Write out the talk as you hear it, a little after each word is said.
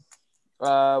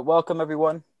Welcome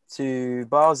everyone to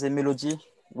Bars and Mélodies.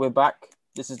 We're back.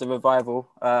 This is the revival.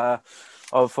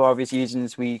 For obvious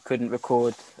reasons, we couldn't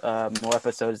record more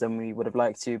episodes than we would have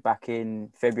liked to back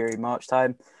in February, March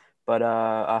time. But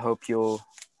I hope you're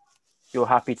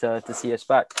happy to see us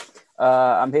back.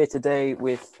 I'm here today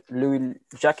with Louis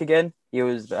Jacques again. He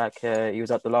was back. He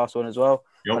was at the last one as well.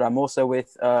 Yep. But I'm also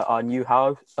with our new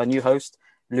host,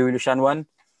 Louis Lushanwan.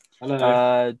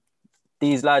 Hello.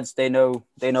 These lads, they know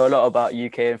a lot about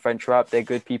UK and French rap. They're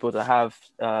good people to have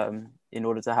in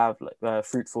order to have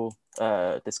fruitful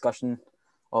discussion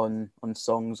on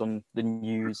songs, on the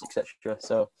news, etc.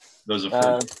 So, those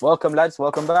are welcome, lads.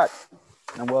 Welcome back,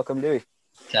 and welcome, Louis.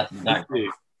 Thank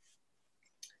you.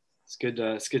 It's good.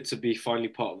 It's good to be finally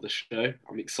part of the show.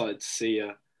 I'm excited to see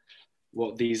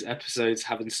what these episodes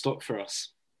have in stock for us.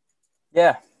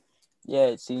 Yeah,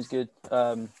 it seems good.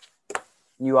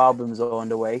 New albums are on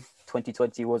the way.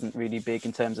 2020 wasn't really big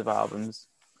in terms of albums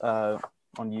on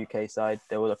the UK side.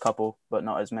 There were a couple, but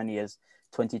not as many as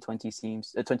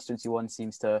 2021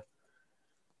 seems to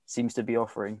be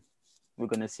offering. We're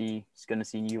gonna see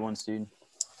new ones soon.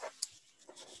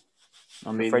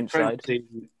 The French side,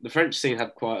 the French scene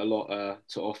had quite a lot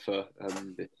to offer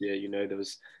this year. You know, there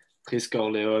was Chris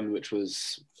Corleone, which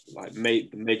was like the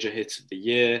major hit of the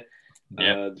year.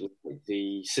 Yeah.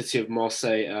 The City of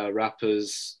Marseille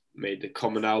rappers made a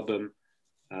common album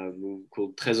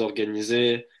called Très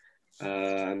Organisé,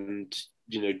 and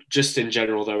you know, just in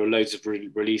general, there were loads of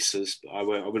releases. I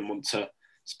wouldn't want to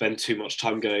spend too much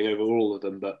time going over all of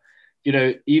them, but you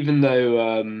know, even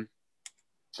though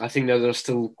I think that there's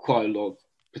still quite a lot of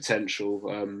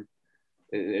potential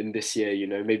in this year. You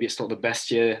know, maybe it's not the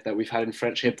best year that we've had in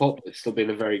French hip hop, but it's still been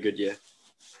a very good year.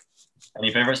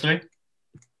 Any favourites, Louis?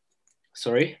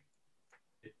 Sorry?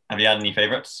 Have you had any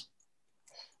favourites?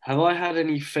 Have I had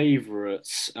any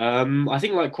favourites? I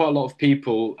think like quite a lot of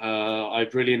people,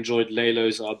 I've really enjoyed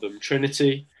Lalo's album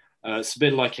Trinity. It's a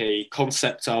bit like a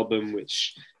concept album,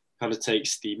 which kind of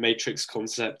takes the Matrix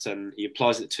concept and he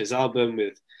applies it to his album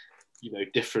with, you know,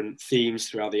 different themes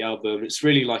throughout the album. It's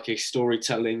really like a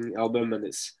storytelling album, and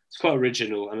it's quite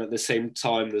original. And at the same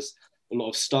time, there's a lot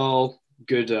of style,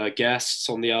 good guests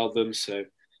on the album. So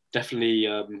definitely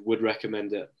would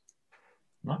recommend it.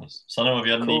 Nice. Sunil, have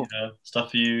you had any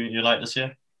stuff you like this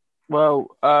year?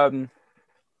 Well,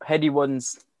 Heady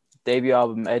One's debut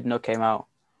album Edna came out,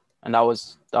 and that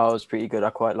was pretty good.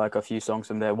 I quite like a few songs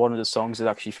from there. One of the songs is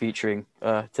actually featuring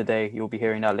today. You'll be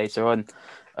hearing that later on.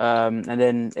 And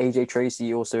then AJ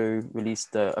Tracey also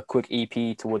released a quick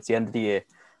EP towards the end of the year.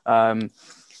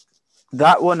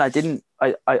 That one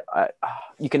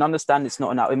you can understand it's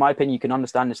not in my opinion, you can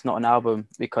understand it's not an album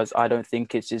because I don't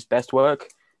think it's his best work.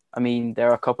 I mean, there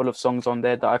are a couple of songs on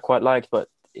there that I quite liked, but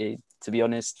to be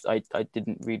honest, I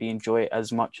didn't really enjoy it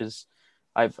as much as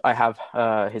I have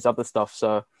his other stuff.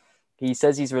 So he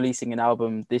says he's releasing an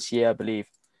album this year, I believe.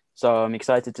 So I'm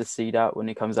excited to see that when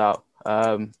it comes out.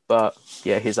 But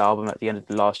yeah, his album at the end of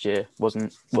the last year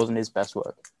wasn't his best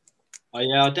work.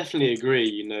 Yeah, I definitely agree.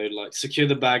 You know, like Secure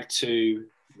the Bag 2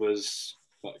 was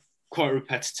like quite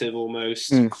repetitive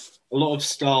almost. A lot of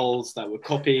styles that were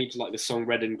copied, like the song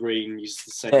Red and Green used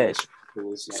the same. Yeah,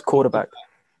 it's quarterback.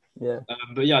 Yeah.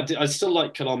 But yeah, I still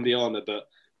like Colombiana, but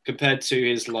compared to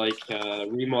his like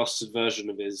remastered version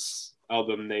of his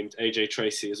album named AJ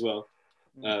Tracey as well,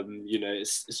 you know,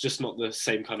 it's just not the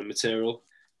same kind of material.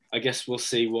 I guess we'll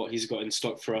see what he's got in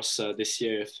stock for us this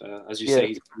year. If, as you say,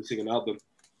 he's releasing an album.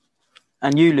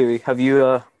 And you, Louis,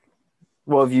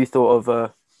 what have you thought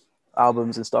of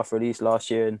albums and stuff released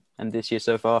last year and this year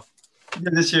so far?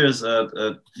 Yeah, this year is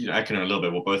you know, echoing a little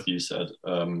bit what both of you said.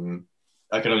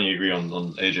 I can only agree on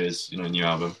AJ's new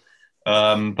album.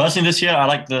 Personally, this year I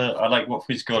like what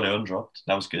Freeze Corleone dropped.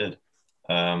 That was good.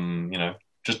 You know,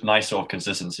 just nice sort of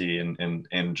consistency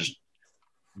in just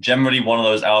generally one of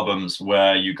those albums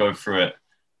where you go through it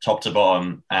top to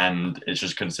bottom and it's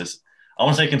just consistent. I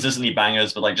won't say consistently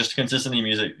bangers, but like just consistently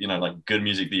music, you know, like good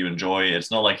music that you enjoy. It's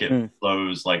not like it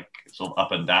flows like sort of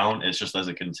up and down. It's just there's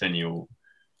a continual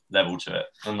level to it.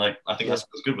 And like, I think that's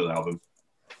what's good with the album.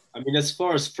 I mean, as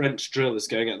far as French drill is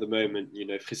going at the moment, you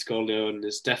know, Frisco Leon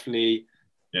is definitely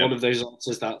one of those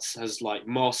artists that has like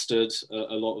mastered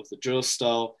a lot of the drill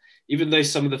style, even though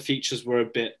some of the features were a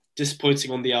bit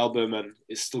disappointing on the album and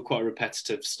it's still quite a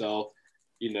repetitive style.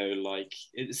 You know, like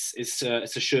it's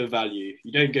a sure value.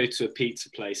 You don't go to a pizza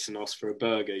place and ask for a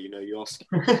burger. You know, you ask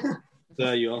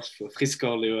for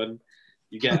Frisco Leon,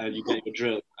 you get your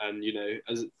drill, and you know,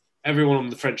 as everyone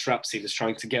on the French rap scene is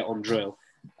trying to get on drill,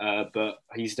 but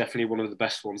he's definitely one of the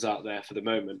best ones out there for the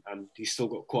moment, and he's still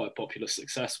got quite a popular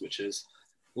success, which is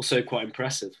also quite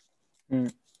impressive.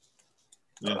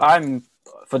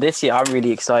 For this year, I'm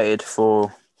really excited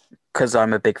because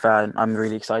I'm a big fan. I'm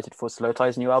really excited for Slow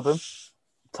Tie's new album,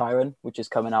 Tyron, which is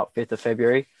coming out 5th of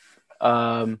February.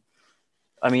 I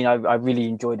mean, I really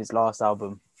enjoyed his last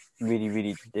album, really,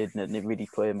 really did, and it really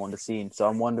put him on the scene. So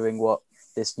I'm wondering what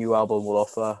this new album will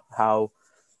offer, how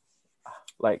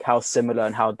similar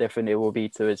and how different it will be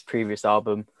to his previous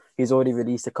album. He's already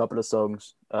released a couple of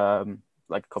songs,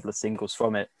 like a couple of singles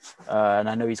from it, and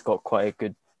I know he's got quite a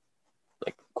good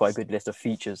list of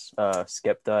features,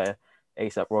 Skepta,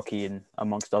 A$AP Rocky, and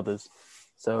amongst others.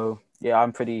 So yeah,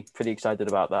 I'm pretty excited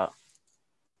about that.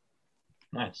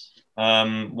 Nice.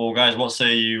 Well, guys, what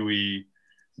say you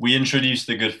we introduce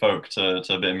the good folk to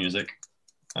a bit of music?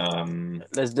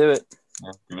 Let's do it.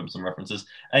 Give them some references.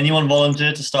 Anyone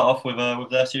volunteer to start off with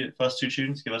their first two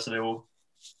tunes? Give us a little.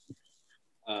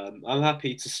 I'm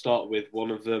happy to start with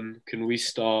one of them. Can we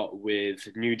start with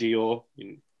New Dior?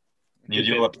 New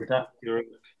Dior, up with that.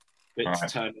 Bit to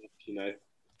turn up,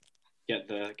 get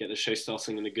the show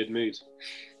starting in a good mood.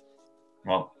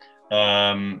 Well,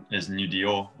 is New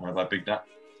Dior. What about Big Dat?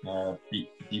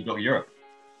 You've got Europe.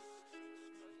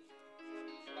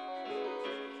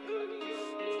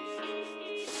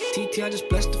 TT, I just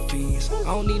bless the fees.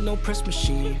 I don't need no press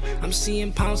machine. I'm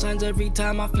seeing pound signs every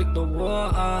time I flick the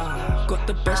water. Got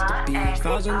the best of beef.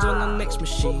 Thousands on the next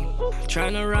machine.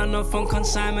 Trying to run off on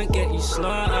consignment, get you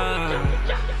slaughtered.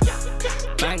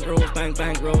 Bank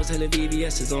rolls, hella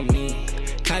VVS is on me.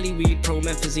 Cali weed,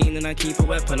 promethazine, and I keep a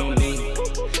weapon on me.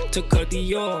 Took her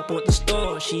Dior, bought the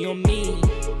store, she on me.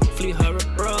 Flew her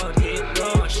abroad, hit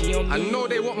raw, she on me. I know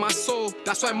they want my soul,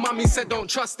 that's why mommy said don't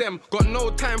trust them. Got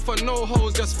no time for no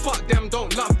hoes, just fuck them,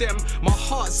 don't love them. My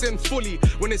heart's in fully,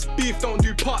 when it's beef don't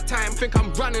do part-time. Think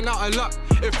I'm running out of luck,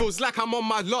 it feels like I'm on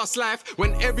my last life.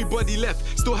 When everybody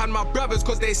left, still had my brothers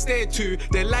cause they stayed too.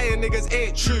 They lying niggas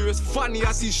ain't true, it's funny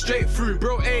I see straight through.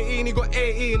 Bro 18, he got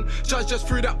 18, judge just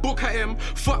threw that book at him.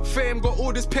 Fuck fame, got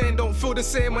all this pain, don't feel the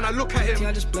same when I look at him.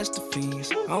 I just bless the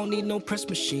fees, I don't need no press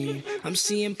machine. I'm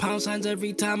seeing pound signs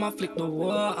every time I flick the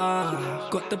water.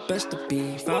 Got the best of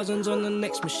beef, thousands on the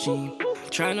next machine.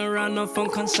 Trying to run off on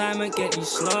consignment, get you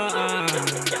slaughtered.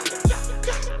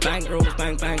 Bank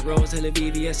rolls, hella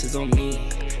VVS is on me.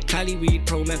 Cali weed,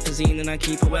 promethazine, and I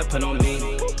keep a weapon on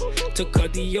me. Took her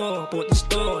Dior, bought the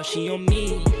store, she on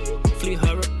me. Flew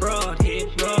her abroad,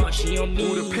 hit raw, she on me.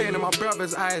 All the pain in my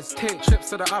brother's eyes, take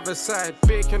trips to the other side.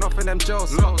 Baking off in them jail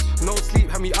cells. No sleep,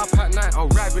 had me up at night, I'll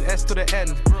ride with S to the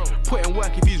end. Put in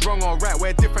work if he's wrong or right,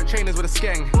 wear different trainers with a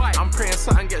skeng. I'm praying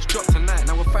something gets dropped tonight,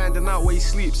 now we're finding out where he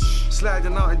sleeps.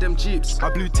 Sliding out in them Jeeps, I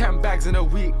blew 10 bags in a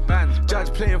week.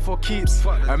 Judge playing for keeps,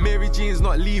 and Mary Jeans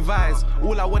not Levi's.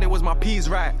 All I wanted was my P's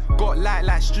right, got light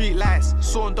like street lights.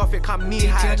 Sawned off it come knee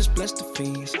high. I just bless the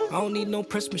fees, I don't need no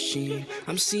press machine.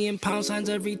 I'm seeing pound signs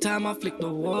every time I flick the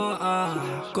water.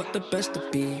 Got the best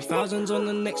of beef, thousands on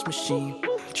the next machine.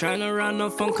 Trying to run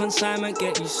off on consignment,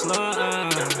 get you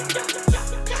slaughtered.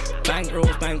 Bank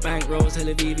rolls,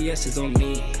 hella VVS is on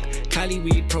me. Cali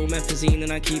weed, promethazine,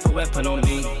 and I keep a weapon on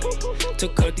me.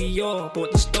 Took her Dior,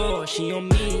 bought the store, she on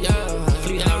me.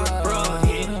 Flew her abroad,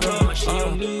 hit raw, she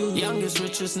on me. Youngest,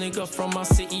 richest nigga from my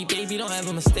city, baby, don't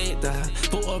ever mistake that.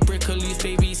 Bought a brick of loose,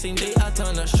 baby, same day I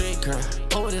turn a straight girl.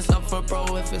 Oh, this love for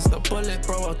bro, if it's the bullet,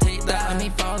 bro, I'll take that. I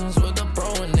made thousands with a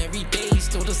bro, and every day he's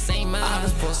still the same man. I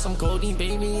just bought some goldie,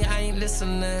 baby, I ain't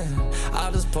listening.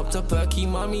 I just popped a perky,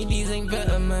 mommy, these ain't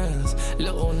vitamins.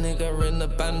 Little nigga in the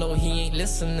band, no, he ain't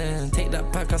listening. Take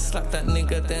that back, I slap that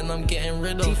nigga, then I'm getting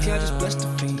rid of him. I just bless the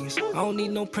fees, I don't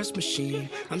need no press machine.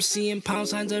 I'm seeing pound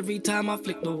signs every time I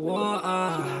flick the water.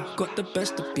 Got the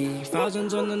best of beef,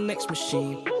 thousands on the next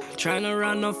machine. Trying to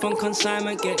run off on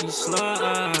consignment, get you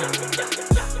slaughtered.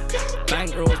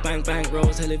 Bank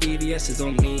rolls, hella VVS is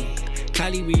on me.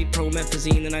 Cali weed,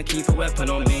 promethazine, and I keep a weapon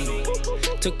on me.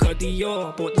 Took her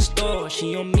Dior, bought the store,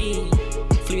 she on me.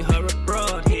 Flew her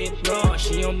abroad, hit raw,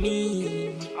 she on me.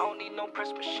 I don't need no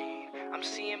press machine. I'm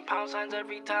seeing pound signs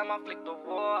every time I flick the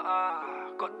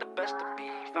water. Got the best of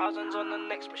beef, thousands on the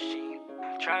next machine.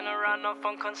 Trying to run off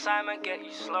on consignment, get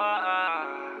you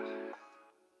slaughtered.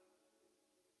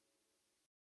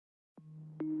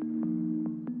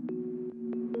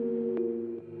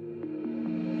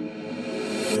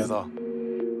 Together.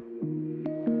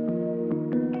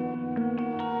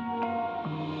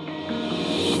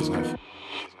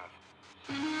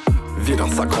 Vide un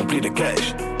sac rempli de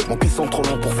cash. Mon caisson trop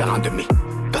long pour faire un demi.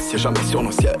 Passez jamais sur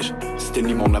nos sièges. C'était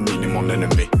ni mon ami ni mon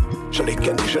ennemi. Je les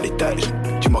ken et je les tège.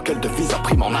 Dis-moi quelle devise a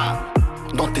pris mon âme.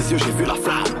 Dans tes yeux j'ai vu la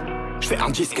flamme. Je fais un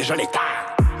disque et je l'éteins.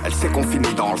 Elle sait qu'on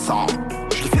finit dans le sang.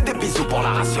 Je lui fais des bisous pour la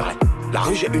rassurer. La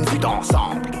rue j'ai une vue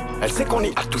d'ensemble. Elle sait qu'on y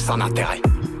a tous un intérêt.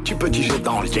 tu peux tiger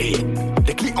dans le lit.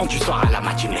 Les clients du soir à la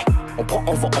matinée, on prend,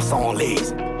 on vend, on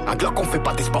s'enlise. Un Glock, on fait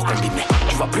pas des sports combinés.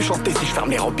 Tu vas plus chanter si je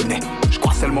ferme les robinets. Je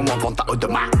crois c'est le moment de vendre ta haute de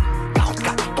main.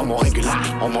 44 dans mon régular,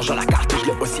 on mange à la carte et je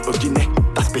l'ai aussi au dîner.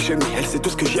 T'as j'ai mis, elle sait tout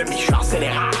ce que j'ai mis, je suis un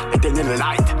scélérat. Éteignez le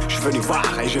light, je suis venu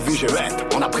voir et j'ai vu, j'ai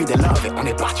hâte. On a pris des loves et on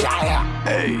est parti ailleurs.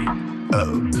 Hey,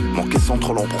 mon caisson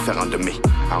trop long pour faire un demi.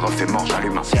 Un refait mort,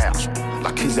 j'allume un cierge.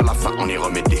 La crise et la fin, on y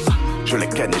remédie. Je les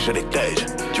ken et je les tège.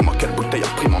 Dis-moi quelle bouteille a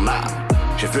pris mon âme.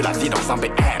 J'ai vu la vie dans un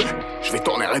BM. Je vais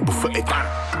tourner les bouffes éteints.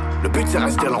 Le but c'est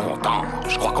rester longtemps.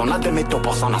 Je crois qu'on a des métaux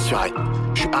pour s'en assurer.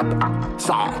 Je suis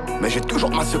absent, mais j'ai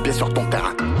toujours ma pied sur ton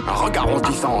terrain. Un regard on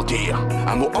dit sans dire.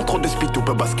 Un mot entre deux speed tout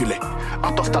peut basculer.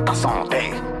 Un toast à ta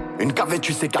santé. Une cave et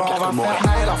tu sais qu'à pire que mourir. On va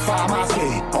fermer la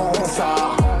pharmacie, on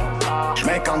sort. Je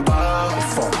mets qu'un doigt au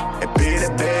fond. Et puis les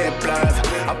bébés pleuvent.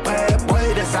 Après le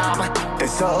bruit des armes, t'es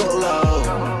solo.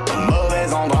 Au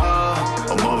mauvais endroit,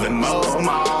 au mauvais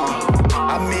moment.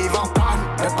 Amis vont prendre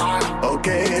le train au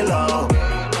kilo.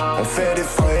 On fait des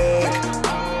frics,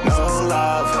 no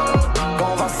love.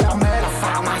 Quand on va fermer la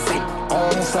pharmacie,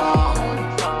 on sort.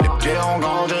 Les pieds ont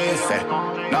grandi, c'est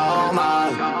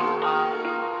normal.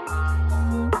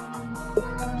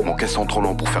 Mon caisson trop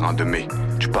long pour faire un demi.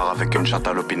 Tu pars avec une chatte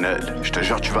à l'opinel. Je te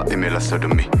jure tu vas aimer la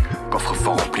sodomie. Coffre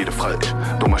fort rempli de fraîches.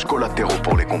 Dommages collatéraux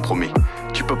pour les compromis.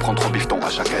 Tu peux prendre 3 bifetons à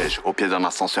chaque âge. Au pied d'un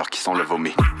ascenseur qui sent le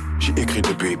vomi. J'ai écrit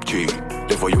depuis petit.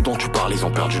 Les voyous dont tu parles ils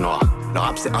ont peur du noir. Le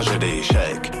rap c'est un jeu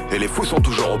d'échecs. Et les fous sont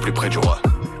toujours au plus près du roi.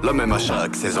 Le même à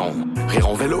chaque saison. Rire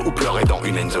en vélo ou pleurer dans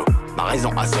une Enzo. Ma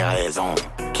raison a ses raisons.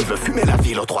 Qui veut fumer la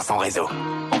ville aux 300 réseaux.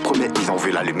 En premier ils ont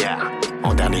vu la lumière.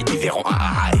 En dernier ils verront un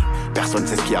high. Personne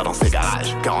sait ce qu'il y a dans ces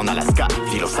garages. Car en Alaska,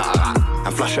 ville au Sahara.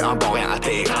 Un flash et un bon rien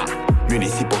intégré.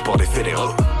 Municipaux pour des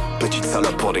fédéraux. Petite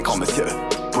salope pour des grands messieurs.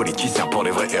 Politiciens pour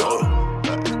des vrais héros.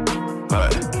 Ouais,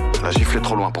 la gifle est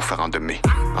trop loin pour faire un demi.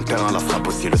 Un terrain la frappe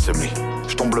aussi le semi.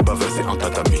 Je tombe le baveux c'est un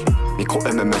tatami. Micro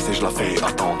MMS et je la fais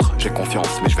attendre. J'ai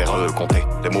confiance mais je vais recompter.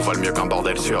 Les mots valent mieux qu'un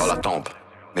bordel sur la tempe.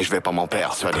 Mais je vais pas m'en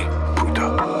persuader.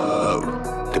 Putain,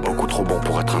 t'es beaucoup trop bon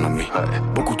pour être un ami. Ouais.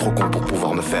 Beaucoup trop con pour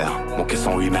pouvoir me faire. Mon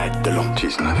caisson 8 mètres de long.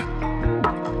 19.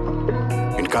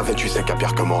 Une cave et tu sais qu'à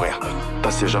pire que mourir.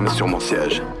 T'assieds jamais sur mon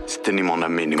siège. C'était ni mon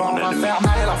ami ni mon ennemi. On va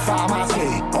fermer la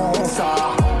pharmacie, on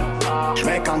sort. Je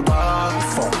mets qu'un doigt au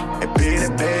fond. Et puis les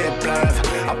bébés pleuvent.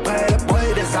 Après le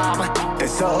bruit des armes, t'es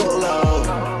solo.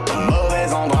 Au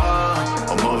mauvais endroit,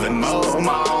 au mauvais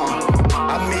moment.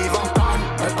 Amis vont prendre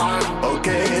le train au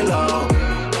kilo.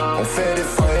 On fait des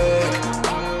frics,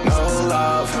 no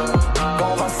love.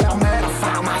 Quand on va fermer la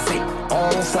pharmacie,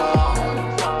 on sort.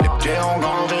 Les pieds ont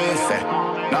grandi, c'est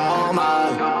normal.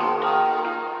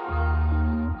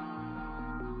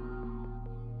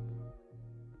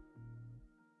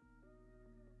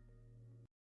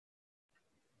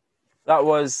 That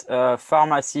was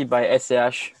Pharmacy by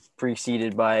SAH,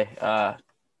 preceded by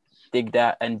Dig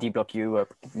That and D Block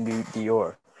Europe, New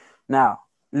Dior. Now,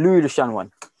 Louis the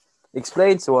Shanwan,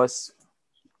 explain to us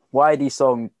why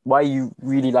you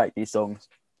really like these songs,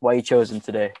 why you chose them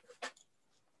today.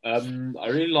 I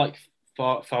really like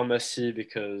Pharmacy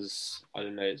because, I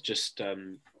don't know, it's just,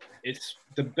 it's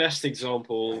the best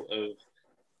example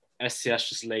of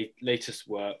SCH's latest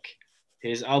work.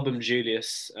 His album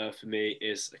Julius, for me,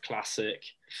 is a classic.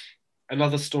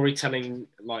 Another storytelling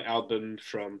album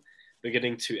from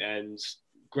beginning to end.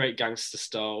 Great gangster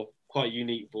style, quite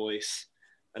unique voice.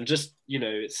 And just,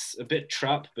 it's a bit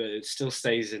trap, but it still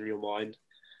stays in your mind.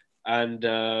 And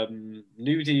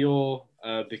New Dior,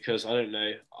 because, I don't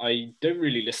know, I don't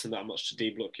really listen that much to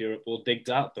D Block Europe or Dig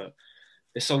That, but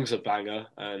this song's a banger.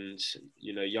 And,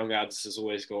 Young Ads has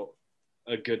always got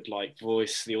a good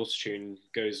voice. The autotune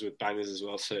goes with bangers as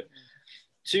well. So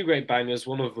 2 great bangers.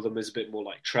 One of them is a bit more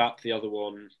like trap. The other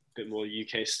one a bit more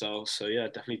UK style. So yeah,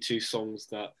 definitely 2 songs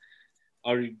that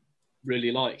I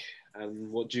really like.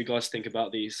 And what do you guys think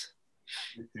about these?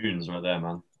 Tunes right there,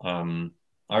 man.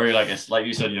 I really like it. Like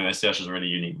you said, SCH has a really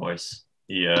unique voice.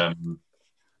 He, yeah,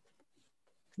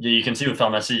 you can see with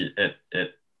Pharmacy,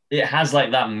 it has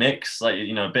that mix,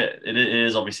 a bit. It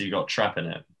is obviously got trap in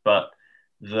it, but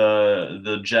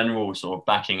the general sort of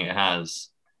backing it has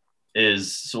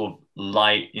is sort of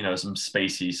light, some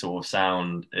spacey sort of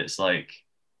sound. It's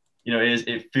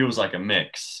it feels like a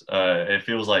mix. It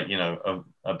feels like,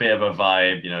 a bit of a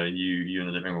vibe, you in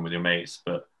the living room with your mates.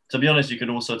 But to be honest, you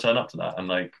could also turn up to that.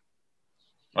 And I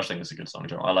just think it's a good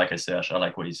song. I like SCH. I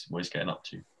like what he's getting up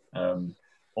to.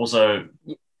 Also,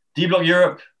 D Block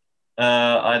Europe,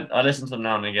 I listen to them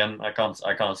now and again. I can't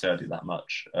say I do that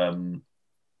much.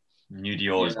 New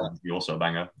Dior is also a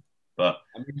banger, but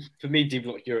for me, D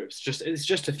Block Europe, it's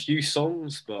just a few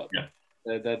songs, but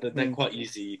They're quite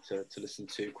easy to listen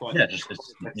to. Quite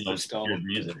just style good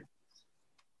music.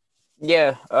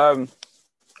 Yeah, I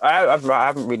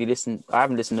haven't really listened. I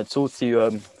haven't listened at all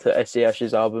to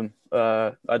SCH's album.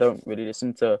 I don't really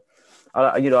listen to.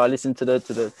 I listen to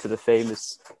the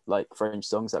famous like French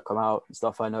songs that come out and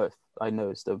stuff. I know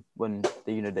it's when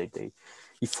they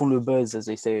ils font le buzz, as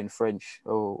they say in French,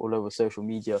 all over social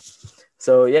media.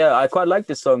 So yeah, I quite like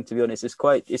this song, to be honest. It's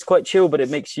quite chill, but it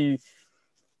makes you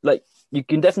like, you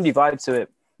can definitely vibe to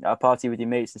it at a party with your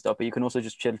mates and stuff, but you can also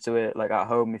just chill to it like at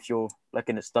home if you're like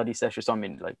in a study session or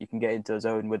something. Like you can get into a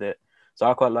zone with it. So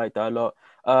I quite like that a lot.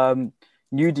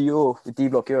 New Dior with D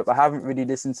Block Europe. I haven't really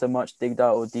listened to much Dig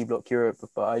That or D Block Europe,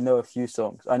 but I know a few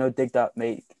songs. I know Dig That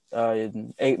made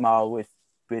 8 Mile with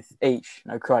H.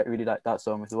 And I quite really like that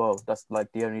song as well. That's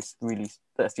like the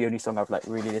only song I've like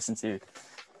really listened to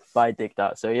by Dig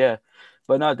That. So yeah,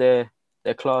 but no, they're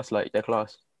class. Like they're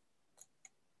class.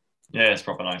 Yeah, it's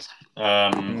proper nice.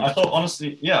 I thought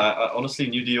honestly,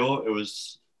 New Dior. It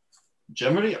was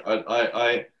generally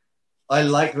I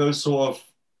like those sort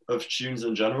of tunes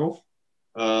in general.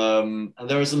 And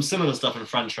there is some similar stuff in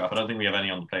French rap. I don't think we have any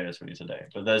on the playlist really today,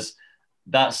 but there's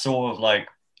that sort of like,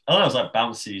 I don't know, it's like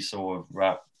bouncy sort of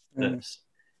rap.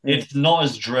 It's not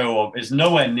as drill. It's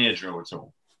nowhere near drill at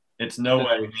all. It's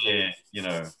nowhere near,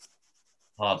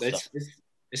 hard stuff.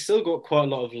 It's still got quite a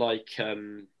lot of like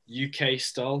UK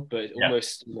style, but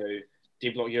almost, D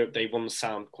Block Europe, they want to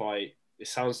sound quite, it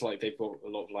sounds like they've got a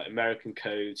lot of like American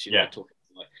codes, talking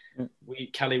like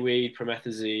weed, Cali weed,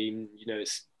 promethazine,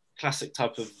 it's classic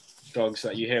type of drugs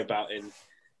that you hear about in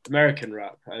American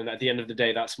rap. And at the end of the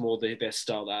day, that's more their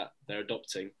style that they're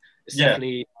adopting. It's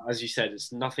definitely, as you said,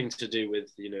 it's nothing to do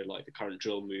with, like the current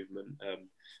drill movement.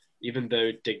 Even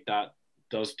though Dig That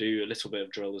does do a little bit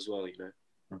of drill as well,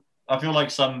 I feel like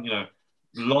some,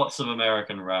 lots of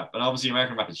American rap, and obviously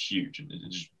American rap is huge and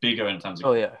it's just bigger in terms of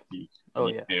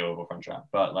or French rap.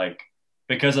 But like,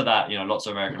 because of that, lots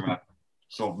of American rap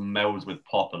sort of melds with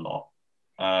pop a lot.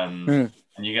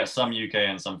 And you get some UK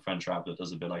and some French rap that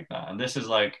does a bit like that. And this is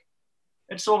like,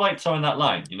 it's sort of like towing that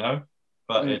line,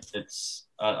 but it's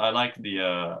I like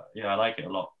I like it a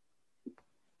lot.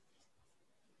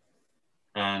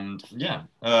 And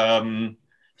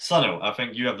Sunil, I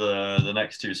think you have the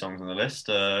next 2 songs on the list.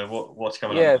 What's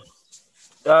coming up?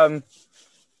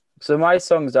 So my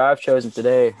songs that I've chosen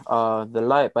today are The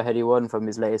Light by Heady One from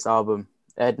his latest album,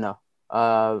 Edna.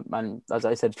 And as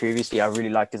I said previously, I really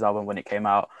liked his album when it came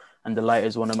out, and The Light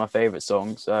is one of my favorite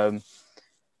songs.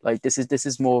 Like this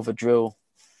is more of a drill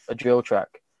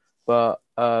track, but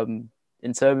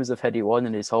in terms of Heady One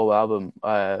and his whole album,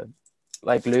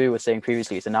 like Louis was saying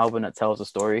previously, it's an album that tells a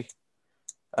story.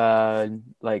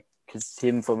 Like, because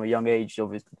him from a young age,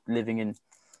 obviously living in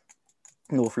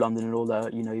North London and all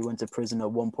that, he went to prison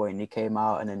at one point and he came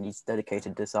out, and then he's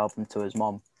dedicated this album to his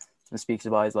mom and speaks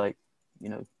about his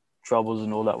troubles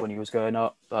and all that when he was growing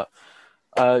up. But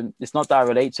it's not that I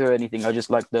relate to it or anything. I just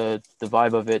like the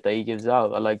vibe of it that he gives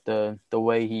out. I like the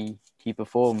way he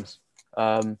performs.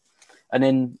 And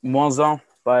then Moins Un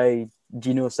by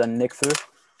Dinos and Nekfeu.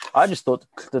 I just thought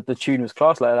that the tune was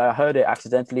class. Like I heard it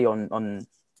accidentally on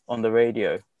the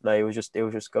radio. Like it was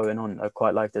just going on. I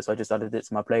quite liked this. I just added it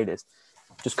to my playlist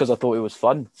just because I thought it was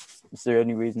fun. It's the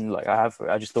only reason I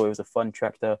just thought it was a fun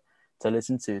track to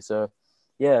listen to. So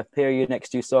yeah, here are your next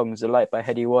 2 songs: The Light by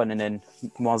Heady One and then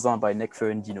Moins Un by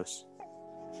Nekfeu and Dinos.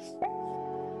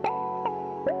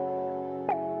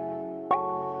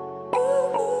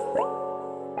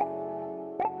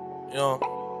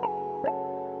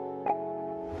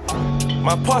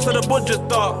 My past of the budget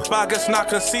dark, but I guess now I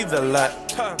can see the light.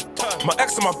 My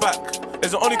ex on my back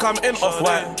is the only car I'm in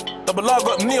off-white. Double R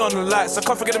got neon lights, I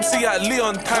can't forget them see at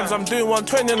Leon times. I'm doing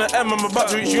 120 on the M, I'm about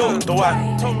to reach you on the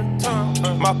white.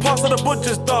 My past of the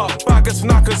budget's dark, but I guess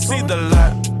now I can see the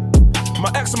light.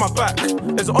 My ex on my back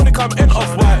is the only car I'm in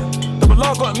off-white. Double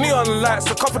R got neon lights,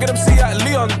 I can't forget them see at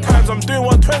Leon times. I'm doing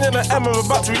 120 on the M, I'm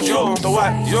about to reach you on the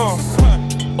white.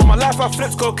 All my life I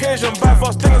flipped Caucasian, buy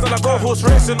fast things and I go horse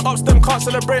racing. Ups them can't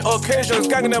celebrate occasions,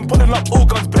 ganging them pulling up all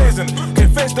guns blazing. Came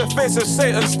face to face with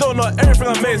Satan, still not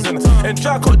everything amazing. And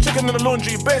Jack caught chicken in the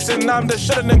laundry basin, now I'm just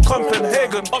shedding in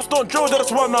Copenhagen. Ups don't drill, they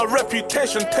just want our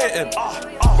reputation tainted.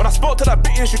 When I spoke to that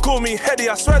bitch, she called me Heady,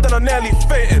 I swear that I nearly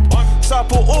fainted. So I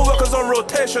put all workers on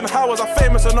rotation, how was I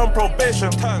famous and on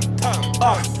probation?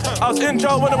 I was in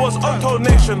jail when it was Untold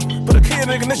Nation, put the key in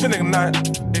the ignition,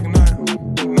 ignite.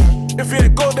 If we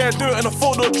ain't go there, do it in a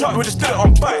 4-door truck, we just did it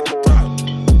on bike.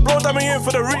 Rolled me in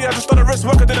for the re, I just done the wrist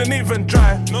work, I didn't even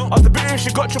try. After beating, she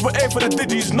got AAA for the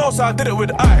digits, no, so I did it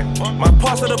with I. My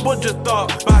past of the budget dark,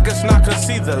 but I guess now I can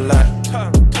see the light.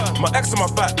 My ex on my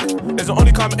back is the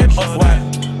only car I'm in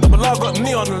off-white. Double R got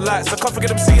neon lights, I can't forget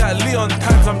them see at Leon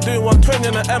times. I'm doing 120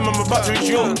 in the M, I'm about to reach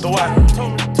York, the white.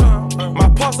 My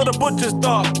past of the butcher's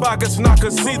dark, but I guess now I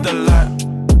can see the light.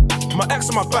 My ex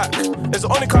on my back is the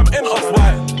only car I'm in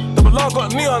off-white. Double R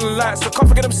got neon lights, I can't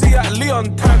forget them see at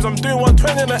Leon times. I'm doing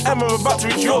 120 in the M, I'm about to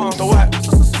reach York, the white.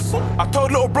 I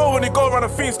told little bro when he go around the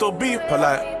fiend, still be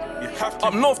polite.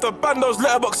 Up north, the bandos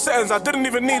letterbox settings, I didn't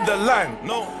even need the line.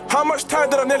 No. How much time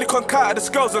did I nearly conquer at the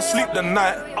scales and sleep the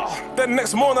night? Then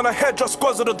next morning I head just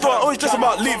squads at the door, always just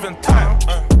about leaving time.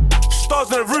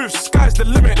 Stars in the roof, sky's the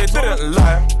limit, they didn't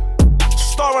lie.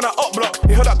 Star on that up block,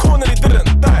 he heard that corner, he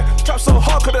didn't die. Trap so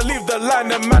hard, couldn't leave the line,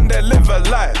 them man, they live a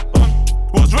lie.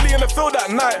 Was really in the field that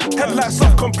night, headlights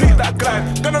off, complete that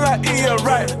glide. Gonna like Ian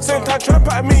right, same time trying to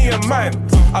put me in mind.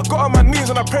 I got on my knees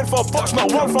and I prayed for a box,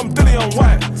 not one from Dillian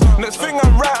White. Next thing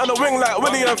I'm right on the wing like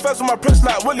William, first on my prince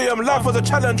like William. Life was a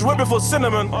challenge, way before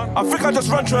cinnamon. I think I just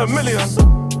ran through 1 million.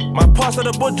 My past of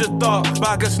the budget's dark, but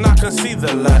I guess now I can see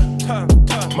the light.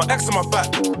 My ex on my back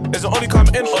is the only car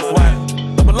I'm in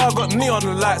off-white. Double R got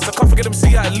neon lights, I can't forget them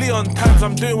see at Leon times.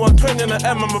 I'm doing 120 in the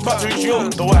M, I'm about to reach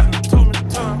York, the white.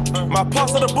 My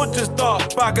past of the butcher's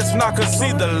dark, but I guess now I can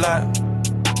see the light.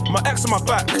 My ex on my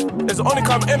back is the only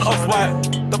car I'm in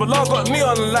off-white. Double R got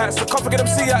neon lights, I can't forget them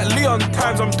see at Leon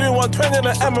times. I'm doing 120 in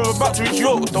the M, I'm about to reach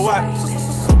York, the white.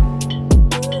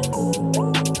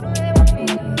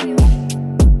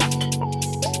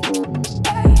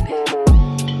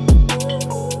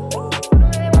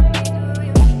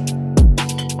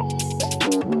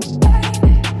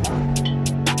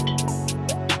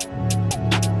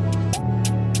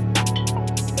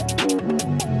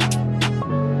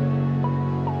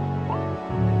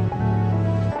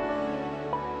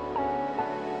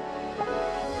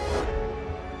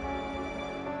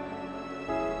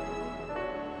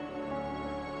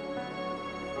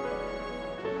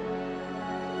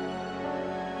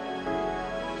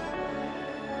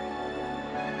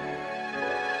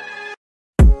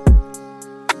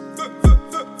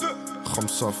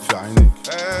 خمسة في عينيك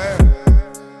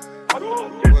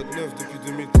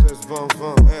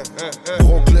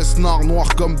Brock Lesnar,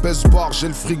 noir comme Besbar. J'ai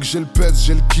le fric, j'ai le pèse,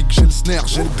 j'ai le kick, j'ai le snare.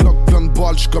 J'ai le Glock plein de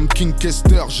balles, j'suis comme King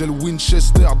Kester. J'ai le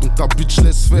Winchester, donc ta bitch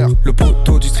laisse faire. Le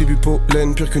poteau distribue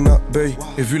pollen, pire qu'une abeille.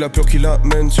 Et vu la peur qu'il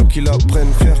amène, sûr qu'il la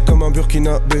prenne. Fier comme un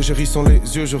burkinabé, j'ai ri sans les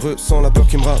yeux. Je ressens la peur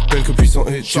qui me rappelle que puissant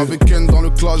est Dieu. J'avais Ken dans le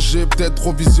clash G, peut-être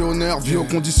trop visionnaire. Vie au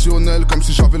conditionnel, comme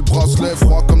si j'avais le bracelet.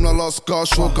 Froid comme l'Alaska,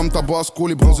 chaud comme Tabasco.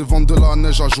 Les bronzés vendent de la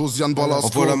neige à Josiane Balasco.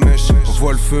 On voit la mèche, on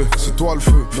voit le feu. C'est toi le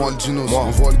feu, moi le dinos.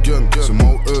 On voit le gun, c'est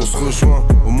moi ou eux. On se rejoint,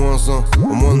 au moins un,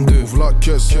 au moins deux. Ouvre la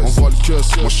caisse, on voit le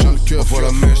caisse. Moi je tiens le keuf. On voit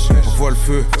la mèche, on voit le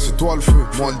feu. C'est toi le feu,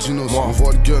 moi le dinos. On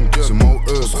voit le gun, c'est moi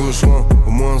ou eux. On se rejoint, au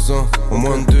moins un, au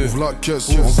moins deux. Ouvre la caisse,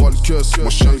 on voit le caisse. Moi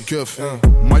je tiens le keuf.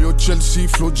 Maillot Chelsea,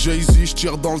 flow Jay-Z.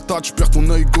 J'tire dans le tas, j'perds ton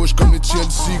œil gauche comme les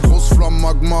Chelsea. Grosse flamme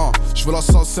magma. J'veux la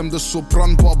SACEM de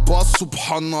Soprano Baba,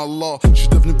 subhanallah. J'suis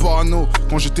devenu parano.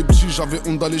 Quand j'étais petit, j'avais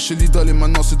honte d'aller chez Lidl et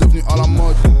maintenant c'est devenu à la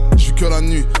mode. J'vis que la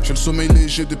nuit, j'ai le sommeil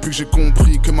léger depuis que j'ai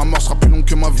compris que ma mort sera plus longue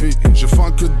que ma vie. J'ai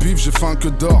faim que de bif, j'ai faim que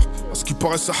d'or. À ce qui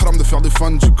paraît c'est haram de faire des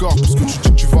fans du corps. Parce que tu dis que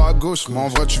tu vas à gauche, mais en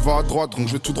vrai tu vas à droite. Donc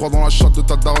je vais tout droit dans la chatte de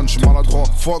ta daronne, j'suis maladroit.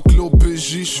 Fuck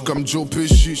l'OPJ, j'suis comme Joe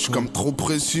PJ. J'suis comme trop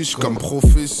précis, j'suis comme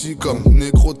prophétie. Comme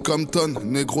négro de Compton,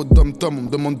 négro de Dom Tom. On me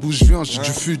demande d'où je viens, j'ai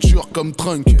du futur comme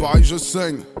Trunk. Pareil je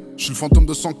saigne, j'suis le fantôme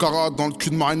de Sankara dans le cul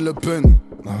de Marine Le Pen.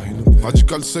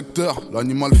 Radical secteur,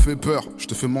 l'animal fait peur. Je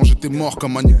te fais manger tes morts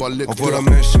comme Hannibal Lecter. On voit la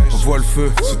mèche, on voit le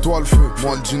feu. C'est toi le feu,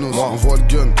 moi le dinos. On voit le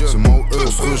gun, c'est moi ou eux.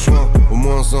 On se rejoint, au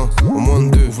moins un, au moins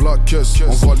deux. Ouvre la caisse,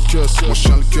 on voit le caisse. Moi je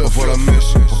tiens le keuf. On voit la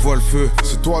mèche, on voit le feu.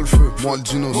 C'est toi le feu, moi le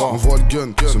dinos. On voit le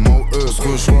gun, c'est moi ou eux. On se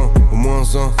rejoint, au moins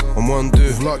un, au moins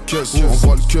deux. Ouvre la caisse, on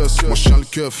voit le caisse. Moi je tiens le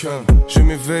keuf. Je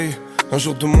m'éveille, un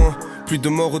jour de moins. Plus de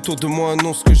morts autour de moi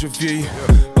annonce que je vieillis.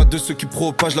 Pas de ceux qui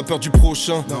propagent la peur du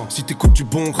prochain. Si t'écoutes du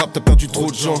bon rap, t'as perdu trop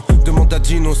de gens. Demande à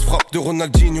Dinos, frappe de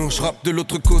Ronaldinho. J'rappe de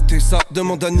l'autre côté, ça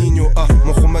demande à Nino. Ah,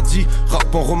 mon Romadi,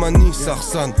 rap en Romanie.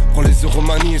 Sarsan, prends les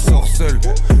Euromanies et sors seul.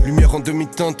 Lumière en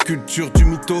demi-teinte, culture du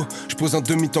mytho. J'pose un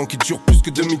demi-temps qui dure plus que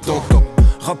demi-temps. Top.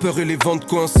 Rappeur et les ventes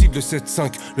coïncident, le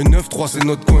 7-5, le 9-3 c'est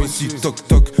notre coin ici. Toc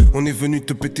toc, on est venu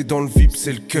te péter dans le vip,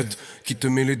 c'est le cut qui te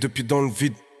met les deux pieds dans le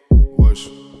vide. Wesh.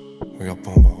 Regarde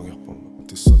pas en bas, regarde pas en bas.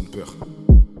 T'es son père.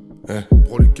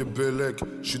 Pour les Québélec,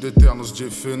 j'suis déter, on se dit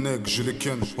Fennec, je les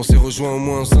ken. On s'est rejoint en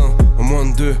 -1, en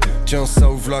 -2. Tiens, ça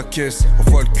ouvre la caisse. On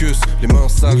voit le queue, les mains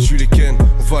sales, j'suis les ken.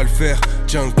 On va le faire,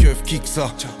 tiens le keuf, kick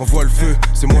ça. On voit le feu,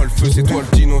 c'est moi le feu, c'est toi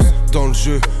le dinos. Dans le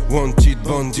jeu, wanted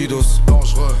bandidos.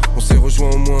 Dangereux. On s'est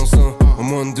rejoint en -1, en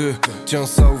 -2. Tiens,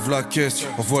 ça ouvre la caisse.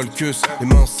 On voit le queue, les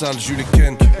mains sales, j'suis les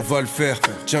ken. On va le faire,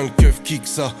 tiens le keuf, kick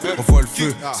ça. On voit le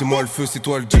feu, c'est moi le feu, c'est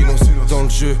toi le dinos. Dans le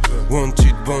jeu,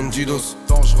 wanted bandidos.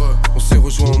 Dangereux. On s'est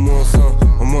rejoint en -1,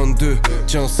 en -2.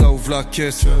 Tiens, ça ouvre la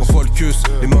caisse. On voit le queue,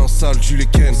 les mains sales, j'suis les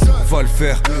ken. On va le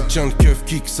faire, tiens le keuf,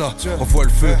 kick ça. On voit le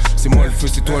feu, c'est moi le feu,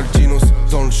 c'est toi le dinos.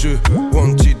 Dans le jeu,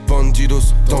 wanted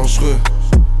bandidos. Dangereux.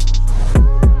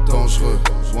 Dangereux.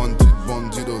 Wanted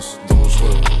bandidos.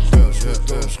 Dangereux.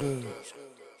 Dangereux.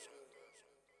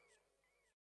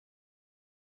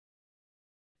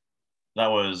 That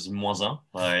was -1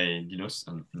 by Dinos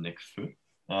and Nekfeu.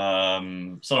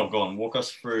 So go on, walk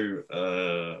us through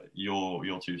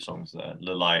your two songs there,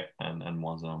 Le Light and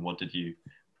 -1. What did you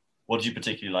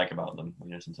particularly like about them when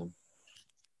you listened to them?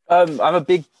 I'm a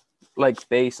big like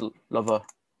bass lover,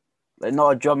 like not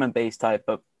a drum and bass type,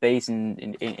 but bass in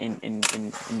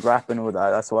rap and all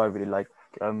that. That's what I really like.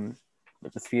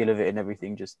 Like the feel of it and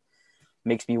everything just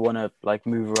makes me want to like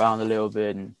move around a little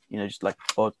bit and just like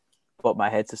bob my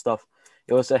head to stuff.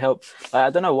 It also helps. I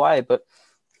don't know why, but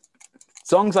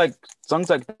songs like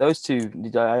those two,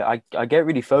 I get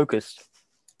really focused.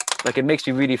 Like it makes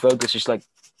me really focused, just like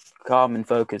calm and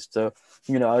focused. So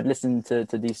I'd listen to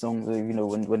these songs,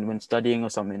 when studying or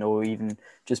something, or even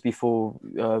just before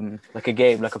like a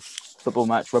game, like a football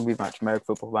match, rugby match, American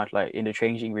football match, like in the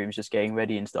changing rooms, just getting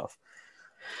ready and stuff.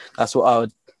 That's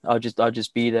what I'll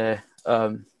just be there,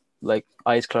 like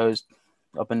eyes closed,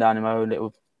 up and down in my own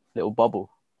little bubble.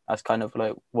 That's kind of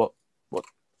like what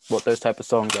those type of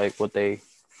songs, like the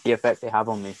effect they have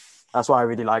on me. That's why I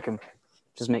really like them.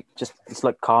 It's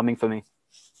like calming for me.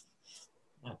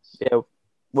 Nice. Yeah.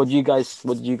 What did you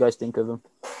guys think of them?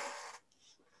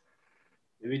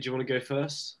 Maybe, do you want to go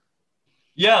first?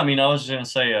 Yeah, I mean, I was just gonna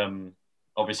say,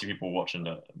 obviously people watching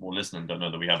or listening don't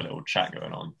know that we have a little chat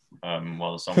going on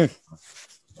while the song is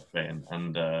playing.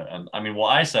 And I mean, what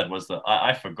I said was that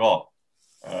I forgot.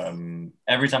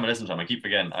 Every time I listen to him, I keep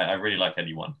forgetting. I really like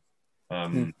Headie One.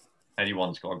 Headie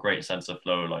One's got a great sense of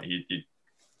flow. Like he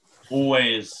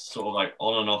always sort of like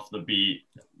on and off the beat,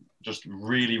 just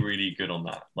really, really good on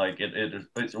that. Like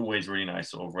it's always really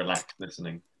nice, sort of relaxed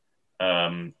listening.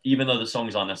 Even though the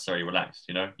songs aren't necessarily relaxed,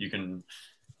 it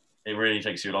really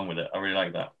takes you along with it. I really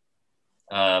like that.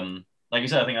 Like you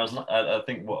said, I think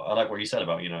I like what you said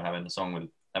about having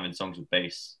songs with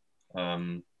bass,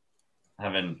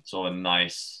 having sort of a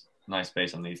nice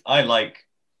bass on these. I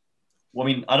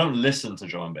don't listen to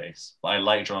drum and bass, but I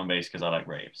like drum and bass because I like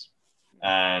raves,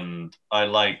 and I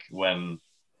like when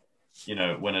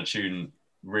a tune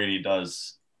really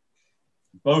does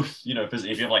both,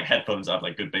 if you have like headphones that have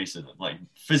like good bass in it, like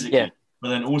physically. Yeah. But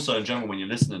then also in general, when you're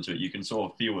listening to it, you can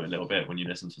sort of feel it a little bit when you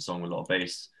listen to a song with a lot of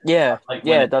bass. Yeah, I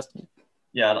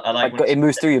like when it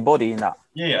moves through your body in that.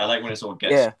 Yeah, I like when it sort of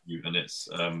gets you, and it's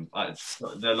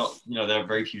there are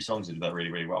very few songs that do that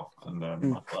really, really well, and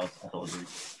I thought it was really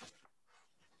good.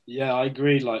 Yeah, I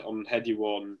agree. Like on Headie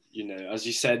One, as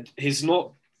you said, he's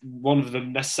not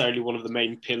necessarily one of the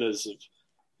main pillars of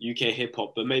UK hip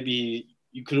hop, but maybe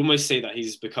you could almost say that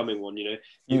he's becoming one. You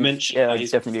mentioned, I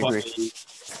definitely agree.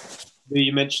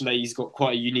 You mentioned that he's got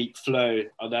quite a unique flow.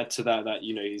 I'd add to that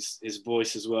his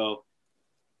voice as well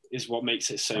is what makes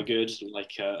it so good.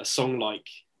 Like a song like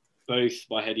Both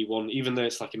by Headie One, even though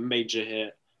it's like a major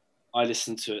hit, I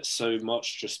listen to it so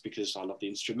much just because I love the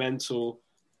instrumental.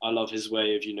 I love his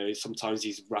way of, sometimes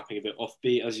he's rapping a bit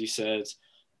offbeat, as you said.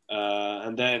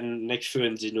 And then Nekfeu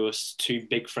and Dinos, two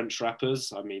big French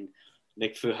rappers. I mean,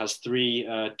 Nekfeu has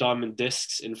 3 diamond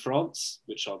discs in France,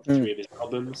 which are the 3 of his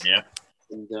albums. Yeah.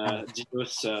 And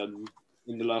Dinos,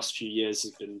 in the last few years,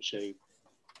 has been showing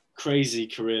crazy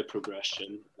career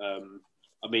progression.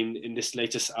 I mean, in this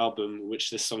latest album,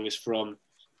 which this song is from,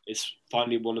 it's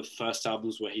finally one of the first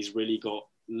albums where he's really got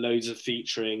loads of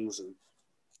featurings and,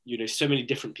 so many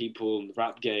different people in the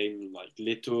rap game, like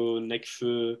Leto,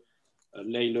 Nekfeu,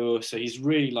 Laylo. So he's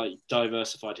really like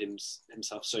diversified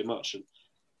himself so much. And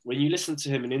when you listen to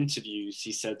him in interviews,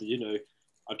 he said,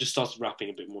 I've just started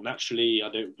rapping a bit more naturally. I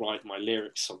don't write my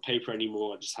lyrics on paper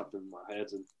anymore. I just have them in my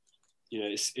head. And,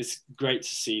 it's great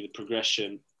to see the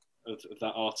progression of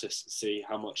that artist and see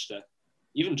how much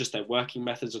even just their working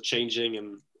methods are changing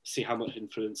and see how much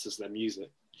influences their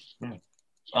music. Yeah.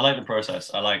 I like the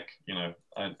process. I like,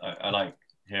 I like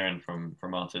hearing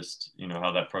from artists,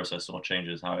 how that process sort of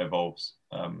changes, how it evolves.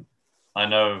 I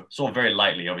know sort of very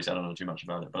lightly. Obviously, I don't know too much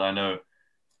about it, but I know,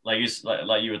 like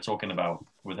you were talking about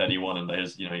with Headie One, and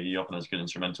his, you know, he often has good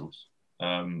instrumentals.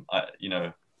 You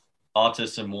know,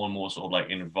 artists are more and more sort of like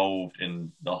involved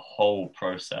in the whole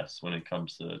process when it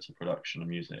comes to production of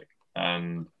music,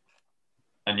 and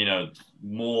you know,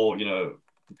 more, you know,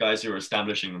 guys who are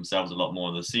establishing themselves a lot more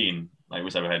in the scene, like we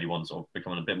said with Headie One, sort of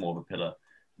becoming a bit more of a pillar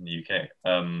in the UK.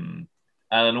 And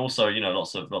then also, you know,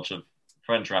 lots of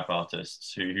French rap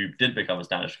artists who did become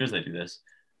established because they do this.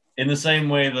 In the same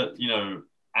way that, you know,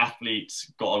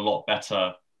 athletes got a lot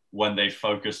better when they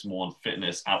focused more on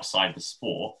fitness outside the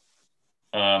sport.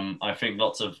 I think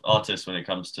lots of artists, when it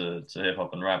comes to hip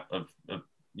hop and rap, have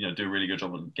you know, do a really good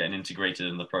job of getting integrated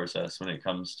in the process when it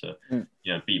comes to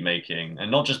you know, beat making,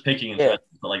 and not just picking instruments,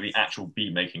 but like the actual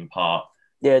beat making part.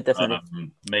 Yeah,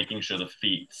 definitely. Making sure the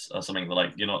feats are something that,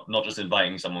 like, you're not just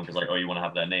inviting someone because, like, oh, you want to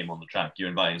have their name on the track. You're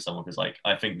inviting someone because, like,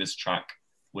 I think this track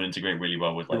will integrate really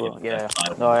well with, like, yeah.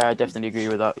 No, I definitely agree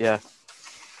with that. Yeah.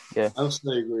 I also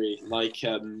agree. Like,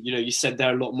 you know, you said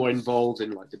they're a lot more involved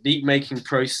in, like, the beat making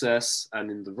process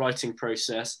and in the writing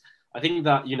process. I think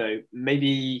that, you know,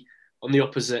 maybe on the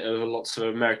opposite of lots of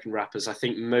American rappers, I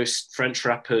think most French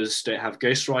rappers don't have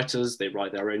ghostwriters. They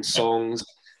write their own songs.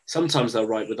 Sometimes they'll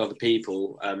write with other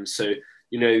people. So,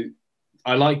 you know,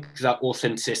 I like that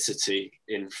authenticity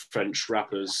in French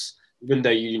rappers, even though,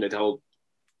 you know, they'll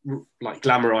like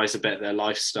glamorize a bit their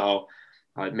lifestyle,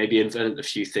 maybe invent a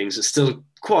few things. It's still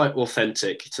quite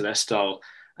authentic to their style.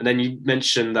 And then you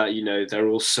mentioned that, you know, they're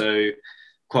also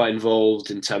quite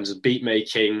involved in terms of beat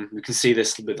making. We can see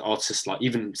this with artists like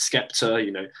even Skepta,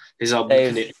 you know, his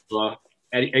album,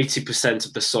 80%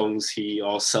 of the songs he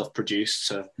are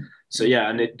self-produced. So yeah,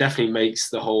 and it definitely makes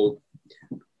the whole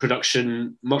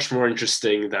production much more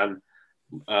interesting than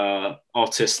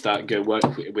artists that go work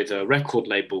with a record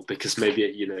label, because maybe,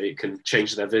 you know, it can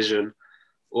change their vision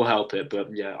or help it.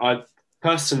 But yeah, I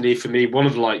personally, for me, one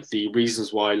of like the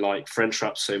reasons why I like French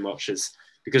rap so much is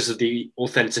because of the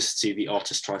authenticity the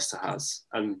artist tries to has,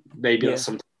 and maybe that's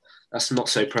something that's not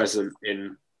so present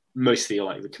in mostly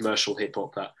like the commercial hip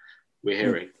hop that we're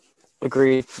hearing.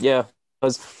 Agreed. Yeah,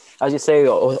 because as you say,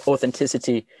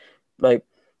 authenticity, like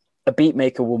a beat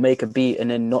maker will make a beat and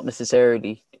then not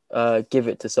necessarily give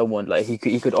it to someone. Like he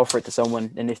could offer it to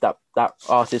someone, and if that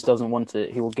artist doesn't want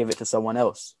it, he will give it to someone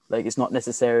else. Like it's not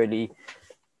necessarily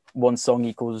one song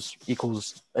equals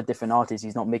a different artist.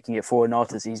 He's not making it for an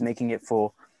artist. He's making it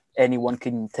for anyone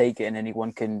can take it, and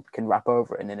anyone can rap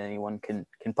over it, and then anyone can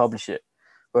publish it.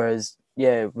 Whereas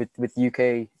with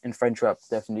UK and French rap,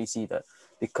 definitely see that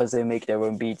because they make their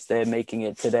own beats, they're making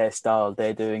it to their style.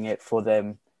 They're doing it for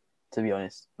them. To be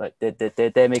honest, like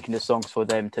they're making the songs for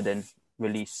them to then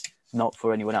release, not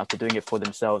for anyone else. They're doing it for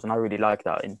themselves, and I really like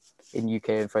that in UK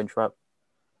and French rap.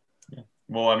 Yeah.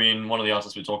 Well, I mean, one of the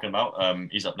artists we're talking about,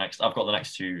 he's up next. I've got the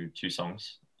next two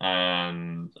songs,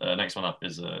 and next one up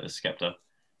is Skepta,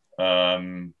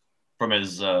 from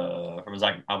his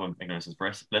album Ignorance is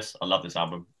Bliss. I love this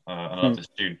album, and I love this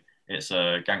tune. It's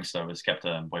Gangster with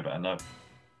Skepta and Boy Better Know,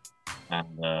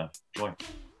 and enjoy.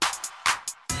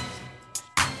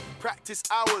 Practice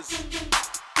hours.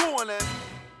 Go on then.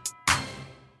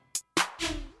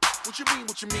 What you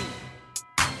mean?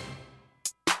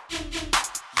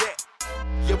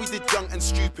 Yeah, we did young and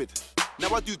stupid.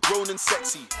 Now I do grown and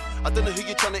sexy. I don't know who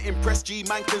you're trying to impress, G.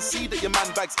 Man can see that your man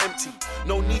bag's empty.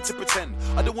 No need to pretend.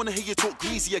 I don't want to hear you talk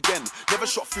greasy again. Never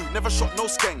shot food, never shot no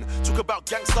skeng. Talk about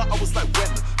gangster, I was like,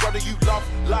 when? Brother, you love,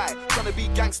 lie. Trying to be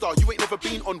gangster, you ain't never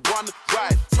been on one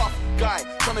ride. Tough guy,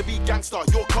 trying to be gangster.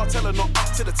 Your cartel are not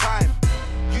up to the time.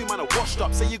 You man are washed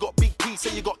up, say you got big P,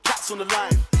 say you got cats on the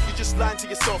line. You just lying to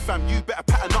yourself, fam. You better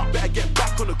pattern up, better get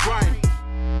back on the grind.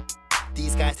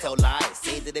 These guys tell lies,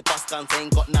 say that they bust guns,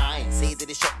 ain't got nine. Say that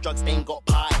they shot drugs, ain't got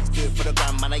pies. Do it for the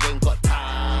gram, man, I ain't got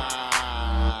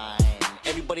time.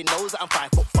 Everybody knows that I'm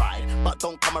 5'5", but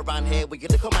don't come around here with your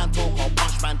little man talk. I'll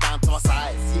punch man down to my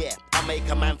size. Yeah, I make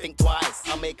a man think twice.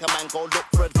 I make a man go look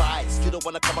for advice. You don't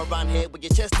wanna come around here with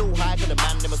your chest too high, cause the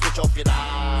man never switch off your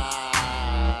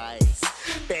eyes.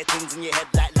 Bare things in your head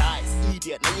like lies.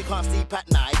 Idiot, now you can't sleep at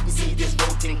night. You see this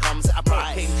routine comes at a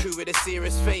price. I came true with a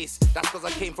serious face. That's cause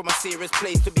I came from a serious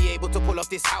place. To be able to pull off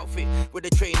this outfit with the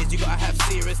trainers, you gotta have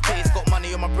serious taste. Got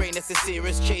money on my brain, that's a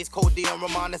serious chase. Cody and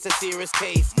Roman, that's a serious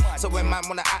case. So when man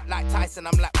wanna act like Tyson,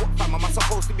 I'm like, what fam, am I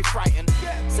supposed to be frightened?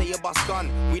 Say you bust gun,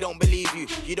 we don't believe you.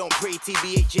 You don't pray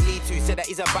TBH, you need to. Said that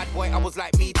he's a bad boy, I was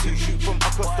like, me too. Shoot from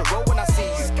across the road when I see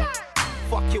you.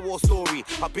 Fuck your war story.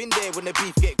 I've been there when the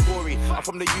beef get gory. I'm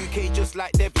from the UK just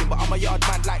like Devlin, but I'm a yard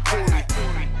man like Corey.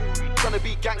 Tryna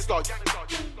be gangster.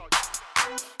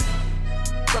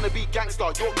 Tryna Tryna be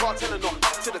gangsta, your cartel and not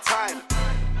up to the time.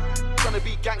 Tryna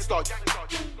be gangsta.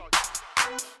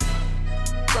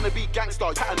 Tryna be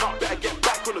gangsta, pattern up, better get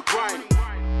back on the grind.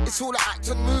 It's all an act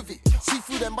and movie. See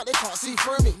through them, but they can't see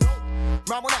through me.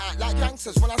 Man wanna act like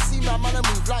gangsters. When I see man, I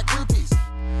move like groupies.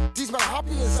 These men are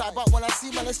happy inside, but when I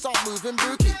see man, they start moving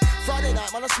bookie. Friday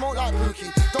night, man, I smoke like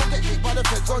Pookie. Don't get kicked by the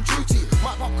feds on duty.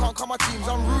 My pop can't come, my team's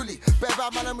unruly. Better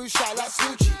bad man, I move shy like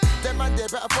Snoochie. Them man, they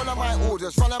better follow my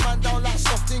orders. Run a man down like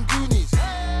soft in Goonies.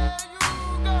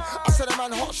 I said a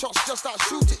man hot shots just like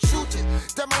shoot it.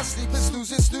 Them man sleeping,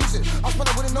 snoozing. I spend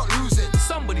a winning, not losing.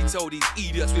 Somebody tell these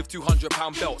idiots with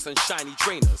 200-pound belts and shiny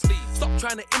trainers. Stop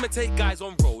trying to imitate guys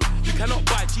on road. You cannot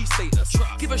buy G status.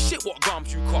 Give a shit what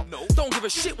garms you cop. No. Don't give a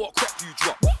shit what crap you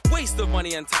drop. Waste of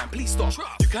money and time, please stop.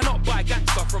 You cannot buy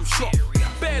gangster from shop.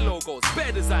 Bare logos,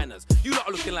 bare designers. You lot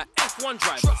are looking like F1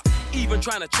 drivers. Even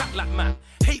trying to chat like man.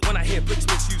 Hate when I hear bricks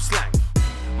misuse slang.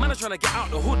 Man are trying to get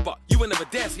out the hood, but you were never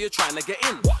there, so you're trying to get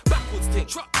in. Backwards thing,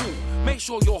 cool. Make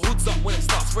sure your hood's up when it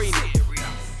starts raining.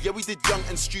 Yeah, we did young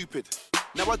and stupid.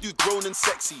 Now I do grown and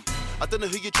sexy. I don't know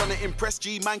who you're trying to impress,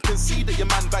 G. Man can see that your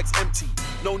man bag's empty.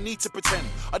 No need to pretend.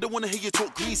 I don't want to hear you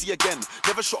talk greasy again.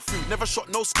 Never shot food, never shot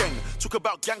no skeng. Talk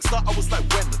about gangster, I was like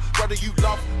when? Brother, you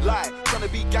love, lie. Trying to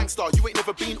be gangster, you ain't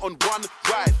never been on one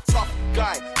ride. Tough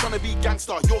guy, trying to be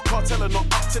gangster. Your cartel are not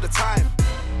up to the time.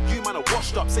 You man are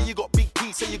washed up, say you got big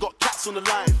P, say you got cats on the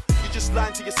line. You just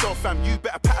lying to yourself, fam. You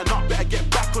better pattern up, better get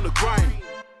back on the grind.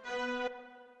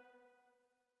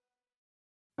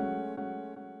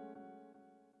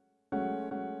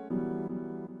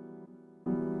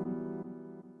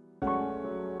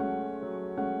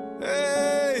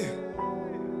 Hey,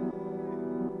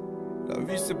 la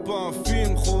vie c'est pas un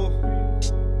film, gros.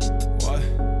 Ouais,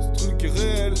 ce truc est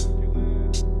réel.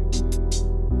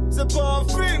 C'est pas un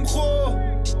film, gros.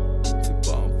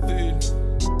 C'est pas un film.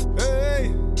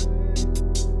 Hey.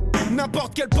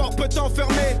 N'importe quelle porte peut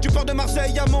t'enfermer. Du port de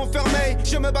Marseille à Montfermeil.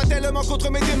 Je me bats tellement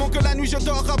contre mes démons que la nuit je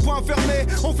dors à point fermé.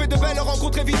 On fait de belles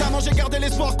rencontres, évidemment j'ai gardé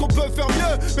l'espoir qu'on peut faire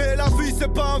mieux. Mais la vie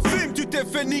c'est pas un film. Tu t'es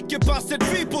fait niquer par cette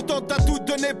vie. Pourtant t'as tout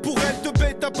donné pour elle. Te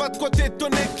paie, t'as pas de quoi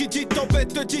t'étonner. Qui dit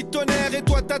tempête te dit tonnerre. Et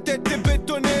toi ta tête est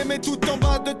bétonnée. Mais tout en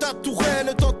bas de ta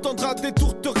tourelle t'entendras des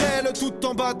tourterelles. Tout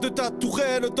en bas de ta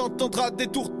tourelle t'entendras des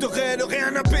tourterelles.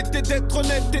 Rien à péter d'être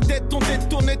honnête. Tes dettes ont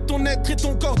détourné ton être et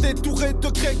ton corps détouré de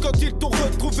grès. Quand ils t'ont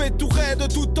retrouvé tout raide.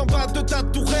 Tout en bas de ta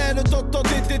tourelle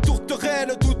t'entendais des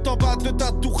tourterelles. Tout en bas de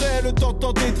ta tourelle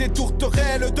t'entendais des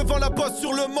tourterelles. Devant la bosse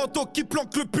sur le manteau qui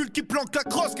planque le pull, qui planque la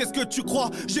crosse. Qu'est-ce que tu crois?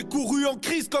 J'ai couru en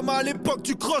crise comme à l'époque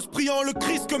du cross, priant le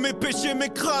Christ que mes péchés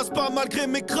m'écrasent, pas malgré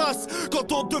mes crasses.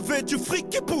 Quand on devait du fric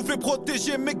qui pouvait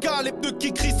protéger mes gars. Les pneus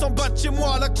qui crissent en bas de chez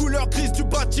moi, la couleur grise du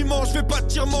bâtiment. Je fais pas de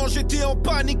tirement, j'étais en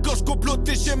panique quand je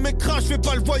complotais chez mes crashs. Je fais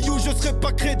pas le voyou, je serais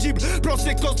pas crédible. Plan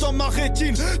séquence dans ma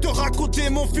rétine, te raconter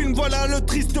mon film, voilà le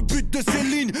triste but de ces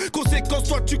lignes. Conséquence,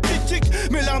 toi tu critiques,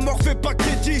 mais la mort fait pas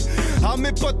crédit à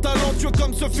mes potes talentueux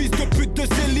comme ce fils de pute de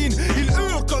Céline. Ils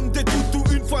hurlent comme des toutous,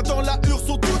 une fois dans la hure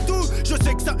son toutou. Je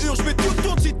sais que ça urge mais tout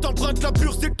tourne, si t'empruntes la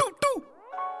pure c'est toutou.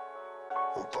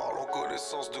 On parle en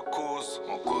connaissance de cause,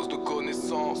 en cause de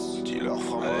connaissance. Dis-leur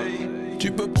frère. Hey.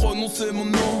 Tu peux prononcer mon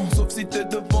nom, sauf si t'es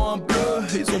devant un bleu.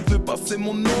 Ils ont vu passer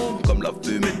mon nom, comme la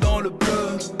fumée dans le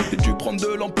bleu. Et tu prends de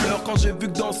l'ampleur quand j'ai vu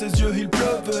que dans ses yeux il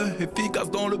pleuvait. Efficace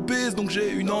dans le biz, donc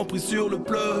j'ai une emprise sur le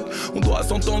plug. On doit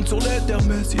s'entendre sur les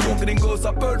termes, sinon gringo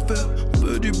ça peut le faire. On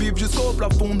veut du bif jusqu'au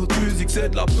plafond, notre musique c'est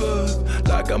de la peur.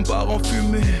 La gamme part en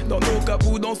fumée, dans nos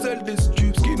cabous, dans celle des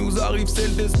stupes. Ce qui nous arrive c'est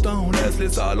le destin, on laisse les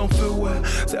salles en feu, ouais.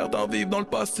 Certains vivent dans le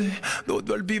passé, d'autres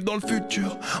veulent vivre dans le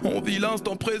futur. On vit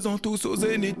l'instant présent, tous au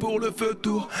zénith pour le feu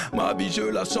tour. Ma vie je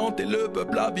la chante et le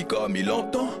peuple la vit comme il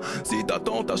entend. Si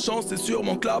t'attends ta chance c'est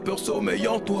sûrement que la peur sommeille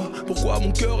en toi. Pourquoi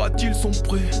mon cœur a-t-il son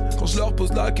prêt? Quand je leur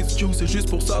pose la question c'est juste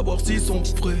pour savoir s'ils sont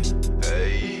frais.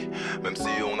 Hey, même si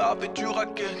on a fait du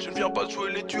racket, je ne viens pas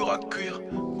jouer les durs à cuire.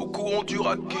 Beaucoup ont dû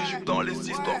raquer, je suis dans les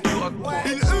histoires dures à croire.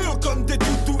 Ils hurlent comme des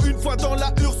toutous, une fois dans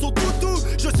la hure son toutou.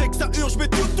 Je sais que ça urge mais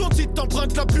tout tourne, si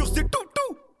t'empruntes la pure c'est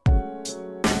toutou.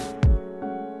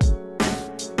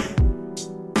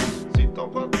 Si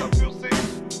t'empruntes la pure c'est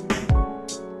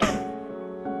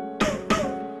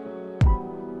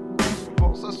on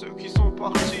pense à ceux qui sont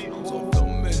partis, gros.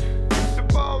 C'est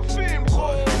pas un film,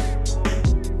 gros.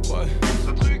 Ouais.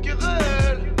 Ce truc est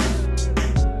réel.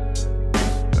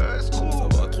 Ça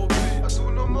va trop vite. À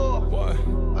tous nos morts,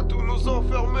 ouais. À tous nos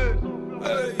enfermés.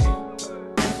 Hey.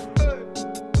 Hey.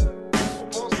 On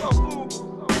pense à vous.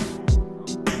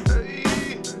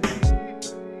 Hey.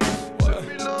 Ouais.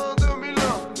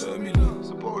 2001.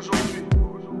 C'est pas aujourd'hui.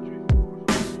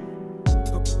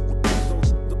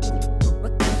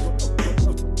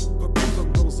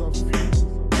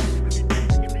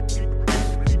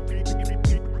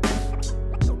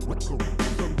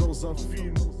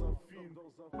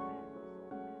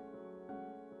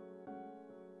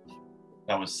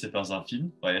 was C'est pas un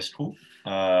film by Escrew.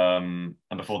 And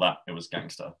before that, it was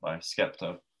Gangster by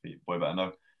Skepta, Boy Better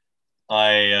Know.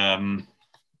 I'm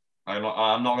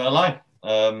not gonna lie.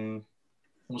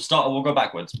 We'll go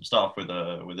backwards. We'll start off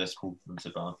with Escrew and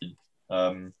C'est pas un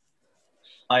film.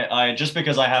 I just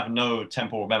because I have no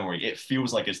temporal memory, it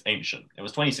feels like it's ancient. It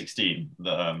was 2016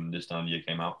 that this time of year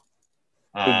came out.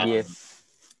 Big year.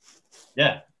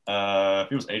 Yeah, it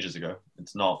feels ages ago.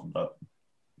 It's not, but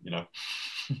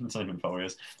it's not even 4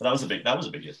 years. But that was a big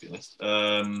year, to be honest.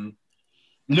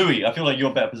 Louis, I feel like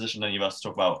you're better positioned than any of us to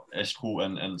talk about Escrew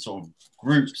and sort of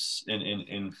groups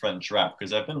in French rap,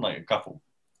 because there have been like a couple.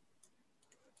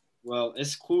 Well,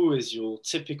 Escrew is your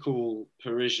typical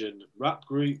Parisian rap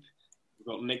group. We've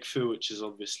got Nick Fu, which is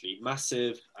obviously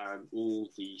massive, and all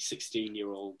the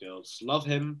 16-year-old girls love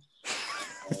him.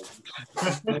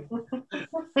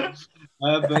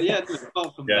 But yeah,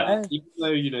 apart from that,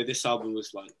 even though this album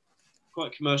was like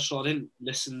quite commercial, I didn't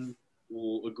listen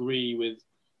or agree with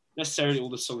necessarily all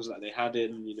the songs that they had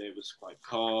in. It was quite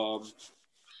calm,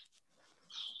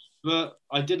 but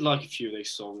I did like a few of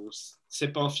those songs.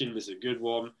 C'est pas un film is a good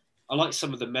one. I like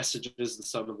some of the messages and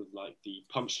some of the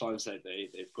punchlines that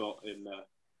they've got in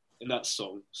that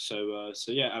song. So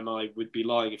yeah, and I would be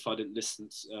lying if I didn't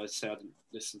say I didn't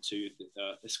listen to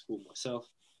Escrew myself.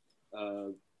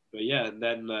 But yeah, and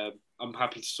then I'm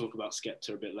happy to talk about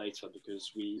Skepta a bit later,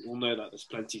 because we all know that there's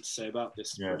plenty to say about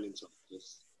this brilliant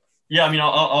artist. Yeah, I mean,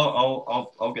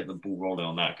 I'll get the ball rolling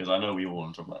on that, because I know we all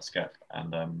want to talk about Skep,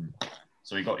 and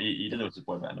so he did it with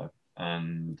Boy Better Know,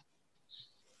 and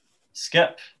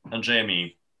Skep and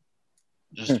JME,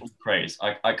 just all praise.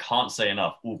 I can't say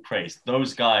enough. All praise.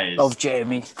 Those guys. Love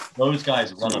JME. Those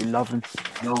guys run them. Love him.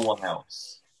 No one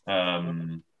else.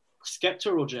 Skepta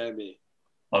or JME?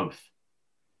 Both.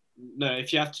 No,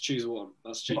 if you have to choose one,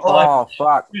 that's cheap.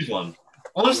 Fuck. Choose one.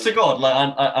 Honest to God, like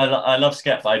I love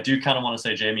Skep, but I do kind of want to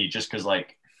say JME, just because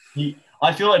like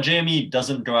I feel like JME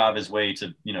doesn't go out of his way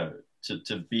to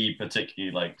to be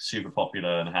particularly like super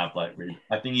popular and have like really,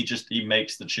 I think he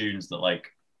makes the tunes that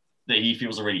he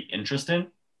feels are really interesting,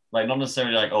 like not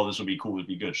necessarily like, oh, this would be cool, would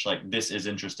be good, just like this is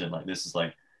interesting, like this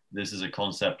is a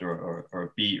concept or a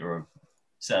beat or a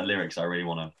set of lyrics I really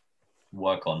want to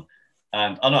work on.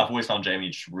 And I know I've always found Jamie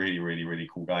just really, really, really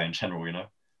cool guy in general,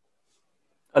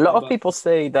 A lot of people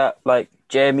say that like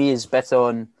Jamie is better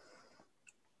on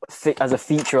as a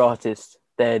feature artist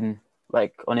than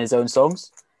like on his own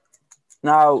songs.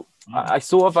 Now, I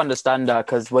sort of understand that,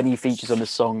 because when he features on a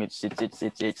song,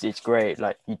 it's great.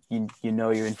 Like you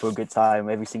you're in for a good time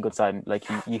every single time. Like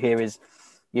you hear his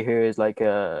like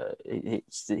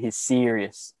his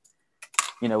serious.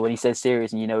 When he says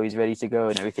serious, and he's ready to go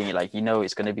and everything. Like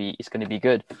it's gonna be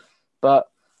good. But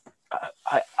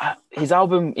his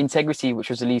album Integrity,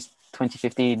 which was released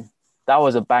 2015, that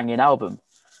was a banging album,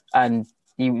 and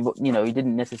he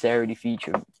didn't necessarily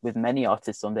feature with many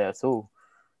artists on there at all.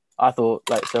 I thought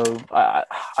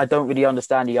I don't really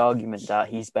understand the argument that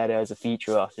he's better as a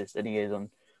feature artist than he is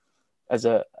on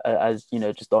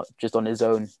just on his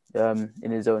own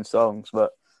in his own songs.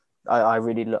 But I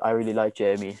really like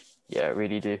Jamie. Yeah, I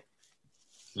really do.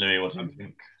 Louis, what do you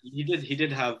think? He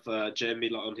did have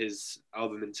Jamie on his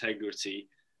album Integrity.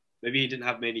 Maybe he didn't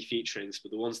have many featurings,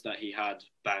 but the ones that he had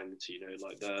banged.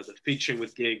 Like the featuring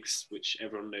with Gigs, which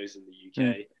everyone knows in the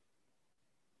UK,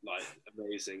 like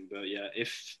amazing. But yeah,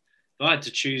 if I had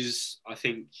to choose, I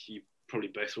think you probably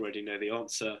both already know the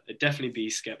answer. It'd definitely be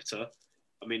Skepta.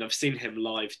 I mean, I've seen him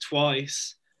live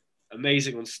twice.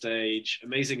 Amazing on stage,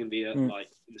 amazing in the in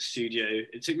the studio.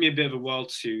 It took me a bit of a while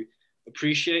to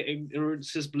appreciate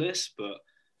Ignorance is Bliss, but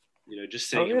just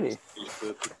seeing him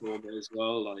perform it as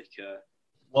well. Well,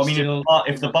 I mean,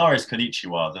 if the bar is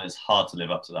Konnichiwa, then it's hard to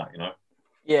live up to that,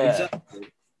 Yeah. Exactly.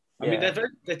 I mean,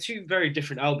 they're two very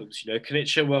different albums.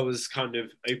 Konnichiwa was kind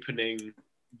of opening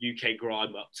UK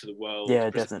grime up to the world. Yeah,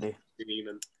 definitely.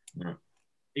 And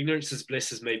Ignorance is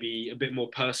Bliss is maybe a bit more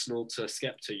personal to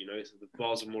Skepta. So the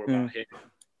bars are more about him,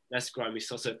 less grimy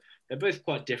stuff. So they're both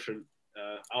quite different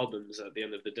albums at the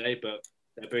end of the day, but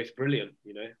they're both brilliant.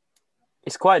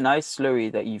 It's quite nice, Louis,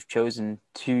 that you've chosen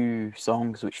two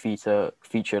songs which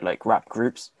feature like rap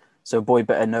groups. So Boy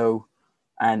Better Know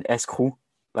and Escrew.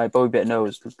 Like Boy Better Know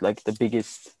is like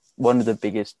one of the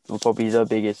biggest, or probably the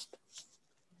biggest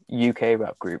UK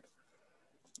rap group.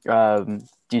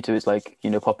 Due to its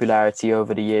popularity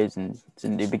over the years, and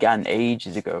it began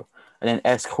ages ago. And then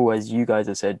Escrew, as you guys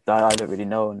have said, I don't really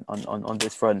know on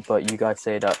this front, but you guys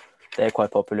say that they're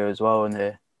quite popular as well, and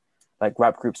they're like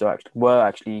rap groups were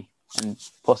actually and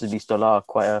possibly still are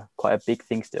quite a big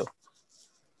thing still.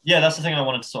 Yeah, that's the thing I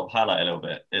wanted to sort of highlight a little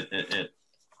bit.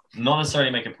 not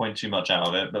necessarily make a point too much out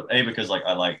of it, but because like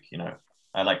I like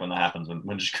when that happens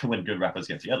when good rappers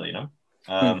get together, you know.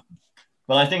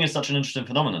 But I think it's such an interesting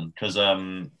phenomenon because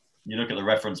you look at the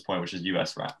reference point, which is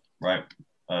US rap, right?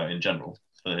 In general,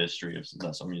 for the history of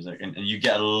that sort of music, and you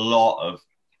get a lot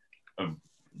of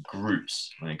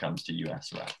groups when it comes to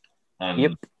US rap.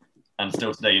 And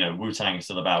still today, you know, Wu-Tang is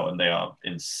still about, and they are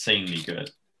insanely good.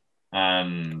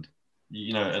 And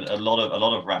you know, a lot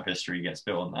of rap history gets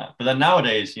built on that. But then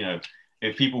nowadays, you know,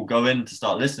 if people go in to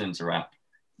start listening to rap,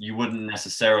 you wouldn't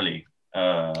necessarily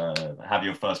have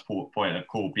your first point of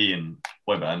call being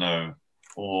Boy Better Know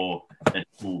or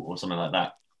something like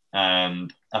that.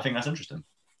 And I think that's interesting.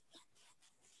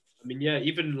 I mean, yeah,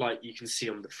 even like you can see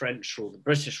on the French or the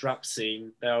British rap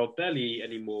scene, there are barely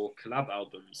any more collab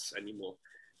albums anymore.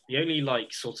 The only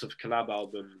like sort of collab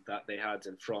album that they had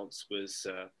in France was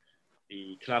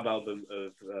the collab album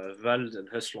of Vald and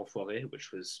Huss L'Enfoiré,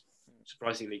 which was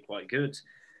surprisingly quite good.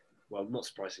 Well, not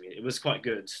surprisingly, it was quite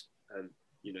good. And,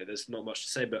 you know, there's not much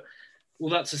to say, but all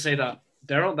that to say that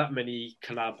there aren't that many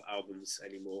collab albums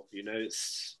anymore. You know,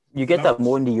 you get that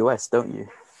more in the US, don't you?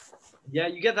 Yeah,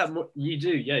 you get that more. You do,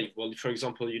 yeah. Well, for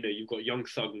example, you know, you've got Young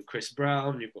Thug and Chris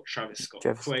Brown. You've got Travis Scott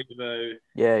and Quavo.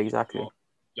 Yeah, exactly.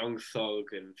 Young Thug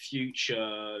and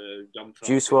Future.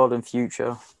 Juice WRLD and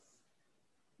Future.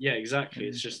 Yeah, exactly.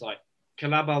 It's just like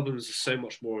collab albums are so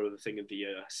much more of a thing in the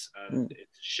US, and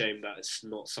it's a shame that it's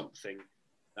not something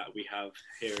that we have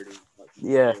here in like,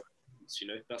 you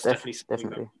know, that's definitely something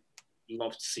that we'd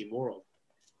love to see more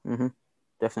of.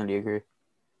 Definitely agree.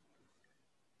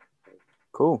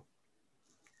 Cool.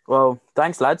 Well,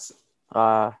 thanks, lads,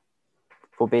 for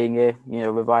being here. You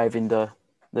know, reviving the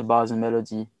Bars and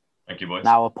Melody. Thank you, boys.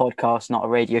 Now a podcast, not a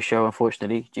radio show,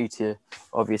 unfortunately, due to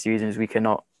obvious reasons. We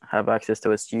cannot have access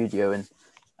to a studio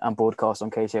and broadcast on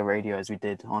KCR Radio as we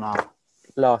did on our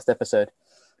last episode.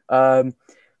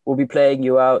 We'll be playing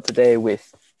you out today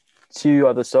with 2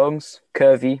 other songs: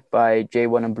 Curvy by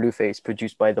J1 and Blueface,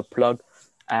 produced by The Plug,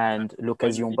 and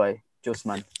L'Occasion by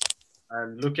Jossman.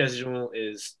 And L'Occasion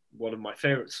is one of my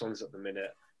favorite songs at the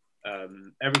minute.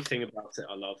 Everything about it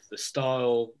I love. The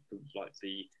style, like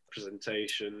the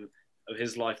presentation of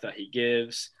his life that he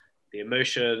gives, the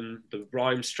emotion, the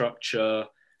rhyme structure,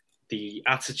 the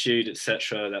attitude,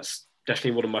 etc. That's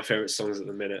definitely one of my favorite songs at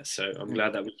the minute. So I'm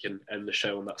glad that we can end the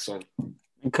show on that song.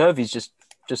 And Curvy's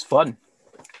just fun.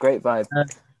 Great vibe.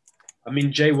 I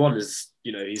mean, J1 is,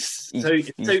 you know, he's so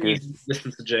easy to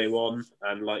listen to J1,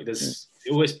 and like it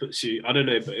always puts you, I don't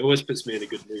know, but it always puts me in a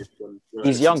good mood. When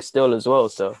he's young still as well,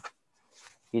 so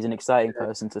he's an exciting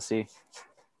person to see.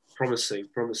 Promising.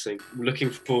 I'm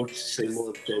looking forward to seeing more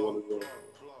of J1 as well.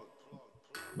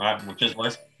 Right, well, cheers,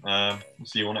 boys. We'll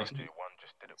see you all next week.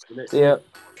 Yeah.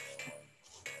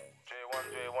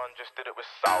 J1 just did it with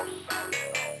sauce.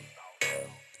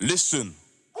 Listen.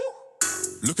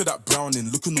 Look at that browning,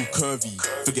 looking all curvy.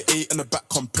 Figure 8 in the back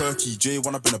come perky.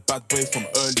 J1, I've been a bad boy from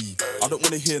early. I don't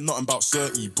wanna hear nothing about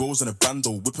 30. Bros in a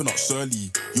bando, whipping up Surly.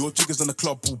 Your jiggers in the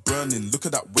club all burning. Look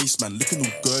at that waist, man, looking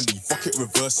all girly. Fuck it,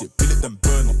 reverse it, bill it, then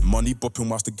burn it. Money bopping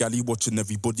whilst the galley watching.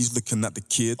 Everybody's looking at the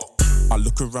kid. I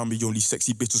look around me, only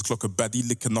sexy bitches clock a baddie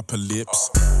licking up her lips.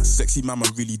 Sexy mama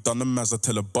really done them as I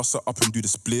tell her bust her up and do the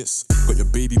splits. Got your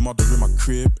baby mother in my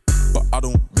crib, but I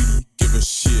don't really give a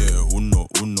shit.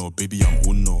 Uno, baby I'm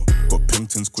Uno. Got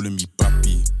Pengtons calling me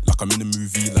Papi, like I'm in a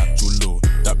movie like Jullo.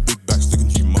 That big bag's looking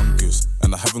humongous,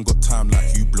 and I haven't got time like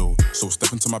Hublot. So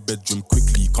step into my bedroom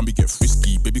quickly, come be get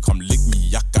frisky. Baby come lick me,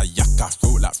 yaka,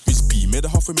 throw it like frisbee. Made a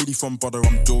 $500,000 from brother,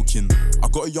 I'm joking. I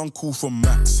got a young call from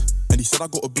Max, and he said I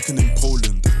got a booking in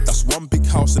Poland. That's one big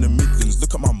house in the Midlands.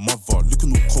 Look at my mother,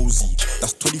 looking all cozy.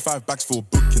 That's 25 bags for a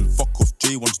booking. Fuck off,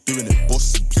 J1's doing it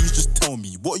bossy. Please just tell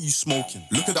me, what are you smoking?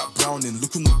 Look at that browning,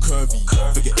 looking all curvy.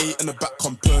 Figure 8 in the back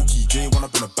come perky. J1,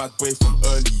 I've been a bad boy from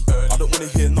early. I don't wanna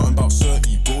hear nothing about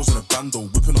 30. Bros in a bando,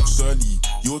 whipping up Surly.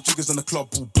 Your jiggers in the club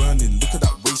all burning. Look at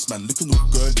that waist, man, looking all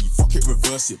girly. Fuck it,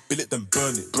 reverse it, bill it, then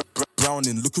burn it.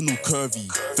 Browning, looking all curvy.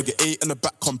 Figure 8 in the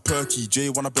back come perky.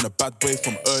 J1, I've been a bad boy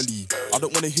from early. I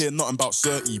don't wanna hear nothing about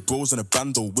 30. Bros in a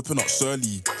bando, whipping up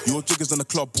Surly. Your jiggers in the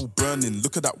club all burning.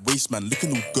 Look at that waist, man,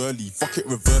 looking all girly. Fuck it,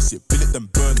 reverse it, bill it, then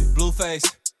burn it.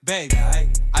 Blueface, baby,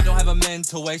 I don't have a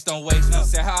mental waste, don't waste no.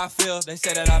 Say how I feel, they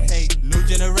say that I'm hating. New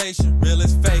generation, real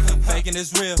is fake, faking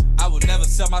is real. I would never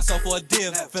sell myself for a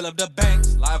deal. Fill up the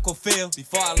banks, like Uncle Phil.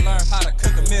 Before I learned how to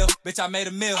cook a meal, bitch, I made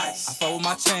a meal. I fuck with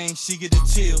my chain, she get the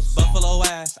chills. Buffalo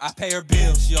ass, I pay her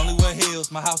bills. She only wear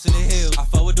heels, my house in the hills. I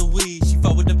fuck with the weed, she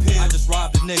fuck with the pills. I just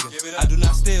robbed a nigga. I do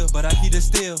not steal, but I keep it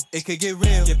still. It could get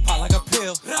real, get popped like a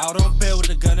pill. Out on bail with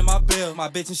a gun in my bill. My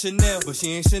bitch in Chanel, but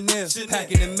she ain't Chanel.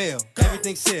 Packing the mail,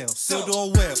 everything sealed. Still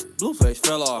doing well. Blueface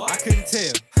fell off. I couldn't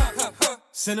tell.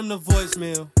 Send him the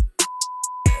voicemail.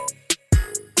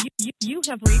 You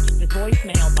have reached the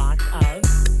voicemail box of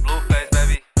Blueface,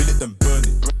 baby. Bill it then burn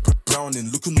it.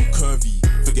 Browning, looking all curvy.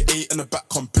 Figure 8 in the back,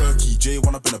 come perky.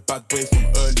 J1, I've been a bad boy from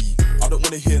early. I don't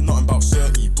wanna hear nothing about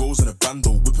 30. Bros in a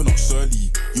bando, whipping up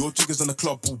surly. Your jiggers in the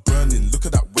club all burning. Look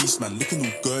at that waist, man, looking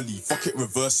all girly. Fuck it,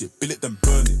 reverse it, bill it then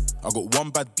burn it. I got 1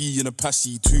 bad B in a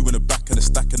passy, 2 in the back and a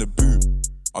stack in the boot.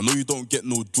 I know you don't get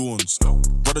no drawns,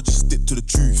 brother, just stick to the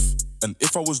truth. And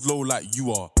if I was low like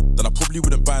you are, then I probably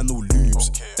wouldn't buy no lubes.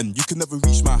 And you can never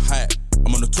reach my height.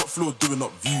 I'm on the top floor doing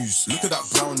up views. Look at that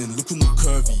Browning, looking all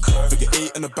curvy. Figure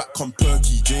 8 in the back, come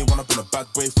perky. J1, I've been a bad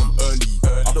boy from early.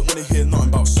 I don't wanna hear nothing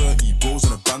about 30. Bros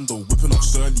in a bando, whipping up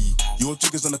surly. Your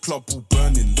jiggers in the club all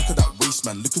burning. Look at that waist,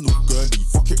 man, looking all girly.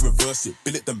 Fuck it, reverse it,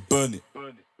 bill it then burn it.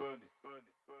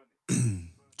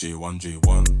 J1,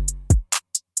 J1.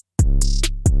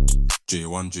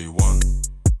 J1, J1.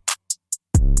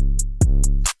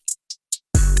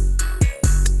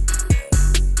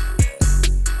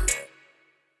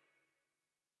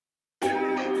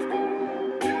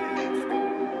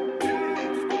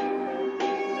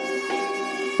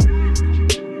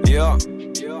 Yeah,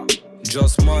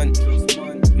 Jossman,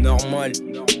 normal,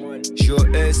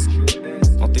 JOS,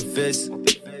 dans tes fesses.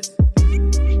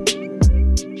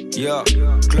 Yeah,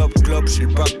 clop, j'suis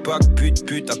le backpack,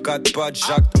 pute, à 4 pattes,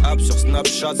 jacked up sur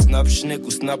Snapchat, Snap Schneck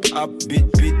ou Snap App, beat,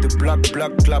 de black,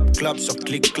 clap, sur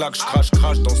clic, clac,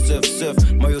 j'crache dans seuf,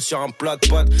 maillot sur un plat de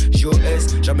pâtes,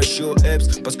 JOS, jamais j'suis au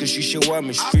EBS, parce que j'suis chez WAM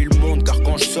mais j'fuis le monde, car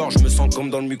quand j'sors, j'me sens comme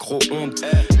dans le micro-ondes,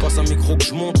 passe un micro que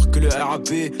j'montre que le RAP,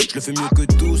 j'le fais mieux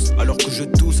que tous, alors que je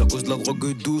tousse à cause de la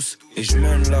drogue douce, et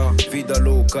j'mène la vida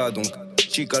loca, donc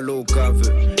chica loca,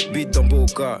 veut beat dans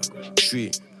boca, j'suis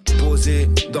posé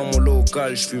dans mon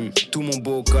local, j'fume tout mon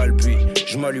bocal, puis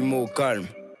j'm'allume au calme,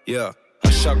 yeah.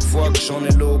 À chaque fois que j'en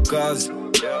ai l'occasion,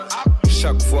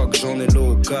 chaque fois que j'en ai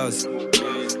l'occasion,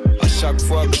 à chaque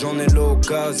fois que j'en ai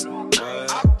l'occasion,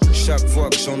 chaque fois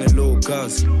que j'en ai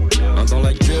l'occasion. Un dans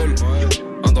la gueule,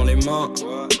 un dans les mains,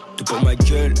 tout pour ma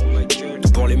gueule,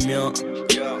 tout pour les miens.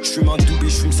 J'fume un doobie,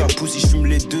 j'fume sa pousse, j'fume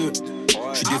les deux.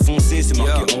 J'suis défoncé, c'est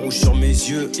marqué en rouge sur mes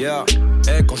yeux.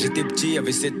 Hey, quand j'étais petit,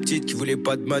 y'avait cette petite qui voulait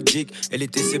pas de magic. Elle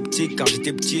était sceptique car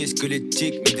j'étais petit et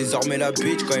squelettique. Mais désormais la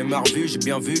bitch, quand elle m'a revu, j'ai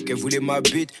bien vu qu'elle voulait ma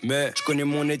bite. Mais j'connais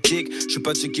mon éthique, j'suis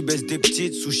pas de ceux qui baissent des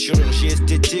petites. Sous chirurgie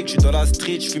esthétique, j'suis dans la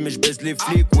street, j'fume et j'baisse les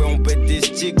flics. Ouais, on pète des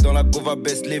sticks, dans la gova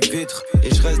baisse les vitres.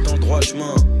 Et j'reste dans le droit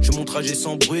chemin, je mon trajet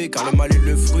sans bruit car le mal est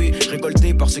le fruit.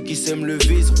 Récolté par ceux qui s'aiment le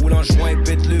vice, roule un joint et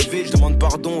pète le vide. J'demande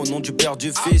pardon au nom du père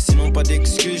du fils, sinon pas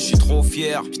d'excuses, j'suis trop fier.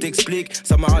 Je t'explique,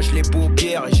 ça m'arrache les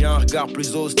paupières et j'ai un regard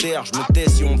plus austère. Je me tais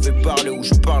si on me fait parler ou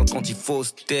je parle quand il faut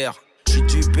se taire. Je suis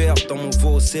du père dans mon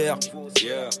faussaire.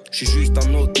 Je suis juste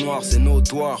un autre noir, c'est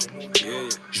notoire.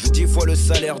 Je veux 10 fois le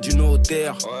salaire du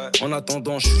notaire. En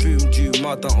attendant, je fume du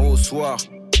matin au soir.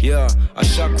 Yeah, à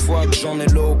chaque fois que j'en ai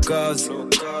l'occasion,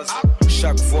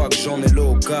 chaque fois que j'en ai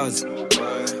l'occasion,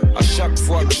 à chaque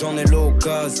fois que j'en ai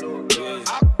l'occasion,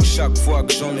 chaque fois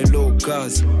que j'en ai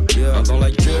l'occasion. Yeah. Un dans la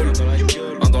gueule,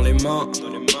 un dans les mains,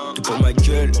 tout pour ma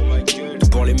gueule, tout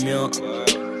pour les miens.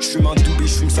 J'fume un doobie,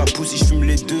 j'fume sa pousse, j'fume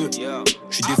les deux.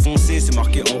 J'suis défoncé, c'est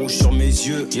marqué en rouge sur mes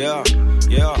yeux. Yeah,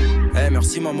 yeah. Hey,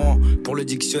 merci maman pour le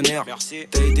dictionnaire. Merci.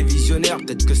 T'as été visionnaire,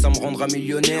 peut-être que ça me rendra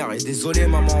millionnaire. Et désolé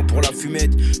maman pour la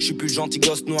fumette. J'suis plus le gentil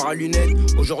gosse noir à lunettes.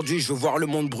 Aujourd'hui je veux voir le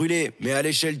monde brûler, mais à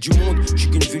l'échelle du monde, j'suis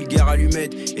qu'une vulgaire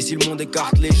allumette. Et si le monde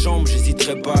écarte les jambes,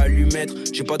 j'hésiterai pas à lui mettre.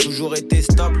 J'ai pas toujours été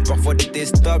stable, parfois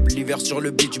détestable. L'hiver sur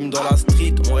le bitume dans la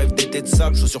street, on rêve des têtes de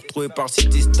sable. Chaussures retrouvées par le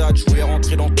city stade. J'voulais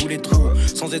rentrer dans tous les trous,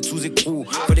 sans être sous écrou.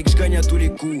 Fallait que je gagne à tous les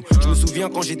coups. Je me souviens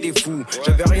quand j'étais fou,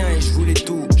 j'avais rien et je voulais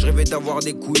tout. Je rêvais d'avoir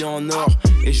des couilles en or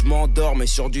et je m'endors mais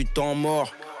sur du temps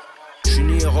mort. J'suis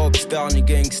ni rockstar ni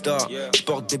gangsta,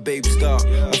 j'porte des babe stars,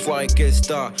 enfoiré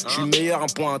qu'esta. J'suis le meilleur, un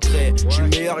point à trait, j'suis le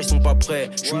meilleur, ils sont pas prêts.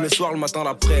 J'fume le soir, le matin,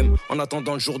 l'après-midi, en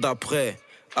attendant le jour d'après.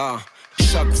 Ah,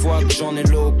 chaque fois que j'en ai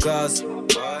l'occasion,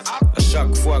 à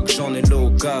chaque fois que j'en ai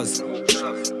l'occasion,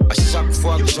 à chaque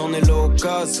fois que j'en ai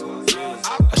l'occasion,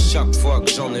 à chaque fois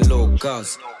que j'en ai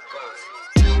l'occasion.